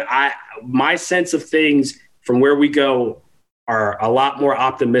started, but my sense of things from where we go are a lot more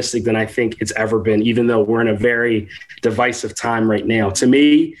optimistic than I think it's ever been, even though we're in a very divisive time right now. To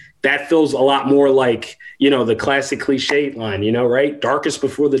me, that feels a lot more like, the classic cliche line, right? Darkest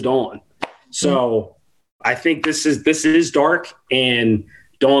before the dawn. So I think this is dark, and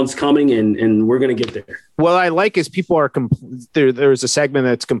dawn's coming, and we're going to get there. What I like is people are there's a segment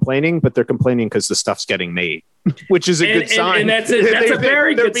that's complaining, but they're complaining because the stuff's getting made, which is a good sign. And that's a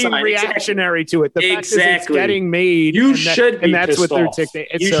very good sign. They're being reactionary to it. The fact is it's getting made. You should be pissed off. You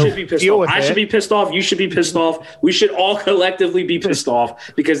should be pissed off. I should be pissed off. You should be pissed off. We should all collectively be pissed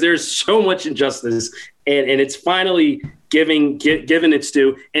off, because there's so much injustice, and it's finally given its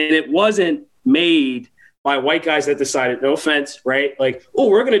due. And it wasn't made by white guys that decided, no offense, right? Like, oh,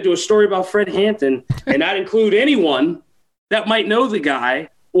 we're going to do a story about Fred Hampton and not include anyone that might know the guy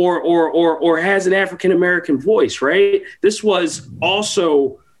or has an African-American voice, right? This was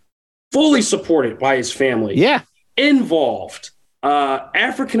also fully supported by his family. Yeah. Involved.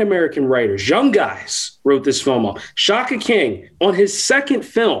 African American writers, young guys, wrote this film up. Shaka King on his second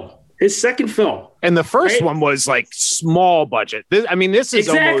film. And the first Right? one was like small budget. This is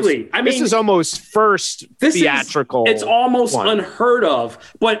Exactly. almost first theatrical. It's almost one. unheard of,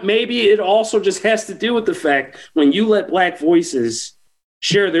 but maybe it also just has to do with the fact when you let Black voices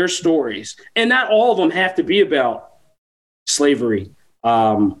share their stories, and not all of them have to be about slavery,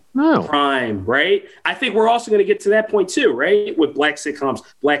 crime, right? I think we're also going to get to that point too, right? With Black sitcoms,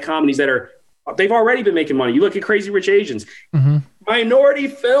 Black comedies they've already been making money. You look at Crazy Rich Asians. Mm-hmm. Minority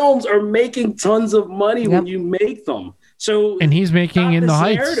films are making tons of money when you make them. So, and he's making In the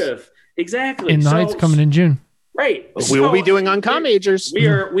Heights. Narrative. Exactly. In the Heights coming in June. Right. We will be doing Uncommon Majors. We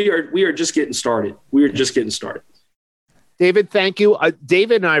are just getting started. David, thank you.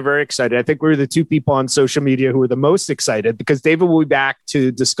 David and I are very excited. I think we're the two people on social media who are the most excited because David will be back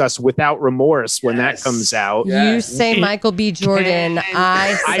to discuss Without Remorse when that comes out. You say Michael B. Jordan.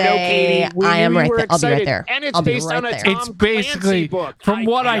 I say I know, Katie. I am right were there. I'll be right excited. there. And it's I'll be based right on a there. Tom It's basically, Clancy book. from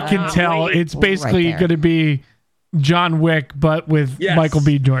what I can tell, wait. it's basically Right there. going to be John Wick, but with Michael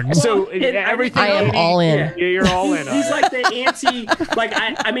B. Jordan. So And everything I am all in. Yeah. You're all in. He's like the anti.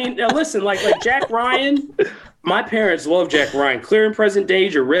 Now listen, like Jack Ryan. My parents love Jack Ryan. Clear and Present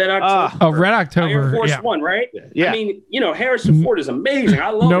Danger, Red October. Red October. Air Force Yeah. One, right? Yeah. I mean, Harrison Ford is amazing. I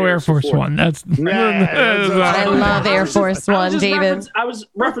love No Air Force One. That's I love Air Force One, David. I was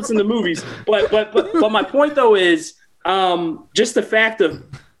referencing the movies, but my point though is just the fact of,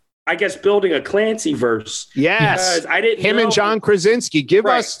 I guess, building a Clancy verse. Yes, because I didn't him know, and John Krasinski. Give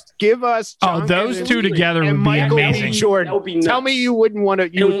us. Oh, those Krasinski two together and would be Michael B. amazing. Jordan. That would be nuts. Tell me you wouldn't want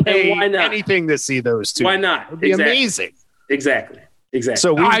to. You would And pay why not? anything to see those two. Why not? It'd be Exactly. amazing. Exactly.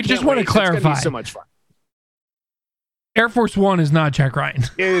 So I can't just wanna wait. It's gonna be clarify. so much fun. Air Force One is not Jack Ryan.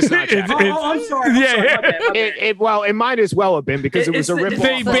 It is not Jack Ryan. I'm sorry. Yeah. My bad, my bad. Well, it might as well have been because it was a rip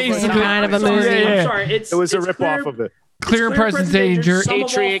They off. basically kind of a movie. I'm sorry. It was a it's rip clear, off of it. Clear and Present Danger. Some of All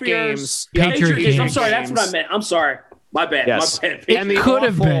Patriot Fears. Games. Patriot Games. I'm sorry. That's what I meant. I'm sorry. My bad. Yes. My bad. It And the could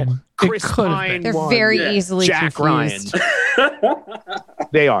have awful been. Chris It could have Pine been. They're one. very Yeah. easily Jack confused. Ryan.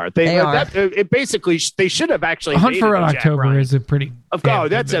 They are. They are. It basically they should have actually. Hunt made for it Red a Jack October Ryan. is a pretty. Oh,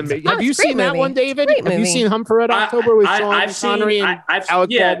 that's amazing. Have it's you a great seen that movie. one, David? Great Have you movie. seen Hunt for Red October with Sean I've seen- Connery and I've-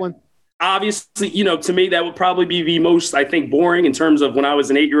 Alec yeah. Baldwin? Obviously, to me, that would probably be the most, I think, boring in terms of when I was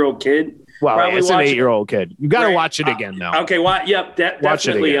an 8-year-old kid. Well, Probably it's an watch it. 8-year-old kid. You got to Right. watch it again now. Okay, well, yep, Watch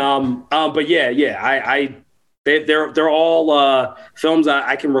it definitely. again. But yeah, they're all films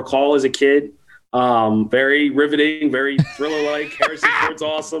I can recall as a kid. Very riveting, very thriller-like. Harrison Ford's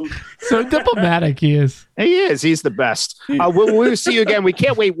awesome. So diplomatic he is. He is. He's the best. We'll see you again. We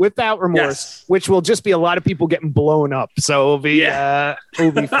can't wait. Without Remorse, Yes. which will just be a lot of people getting blown up. So it'll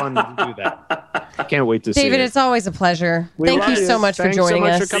be fun to do that. I can't wait to see David, it. it's always a pleasure. We Thank love you you. so much Thanks for so joining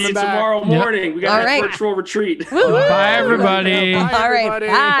much for us. coming See you back. tomorrow morning. We got All a right. virtual retreat. Woo-hoo. Bye, everybody. Bye, All right. everybody.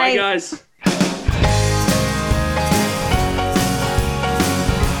 Bye. Bye, guys.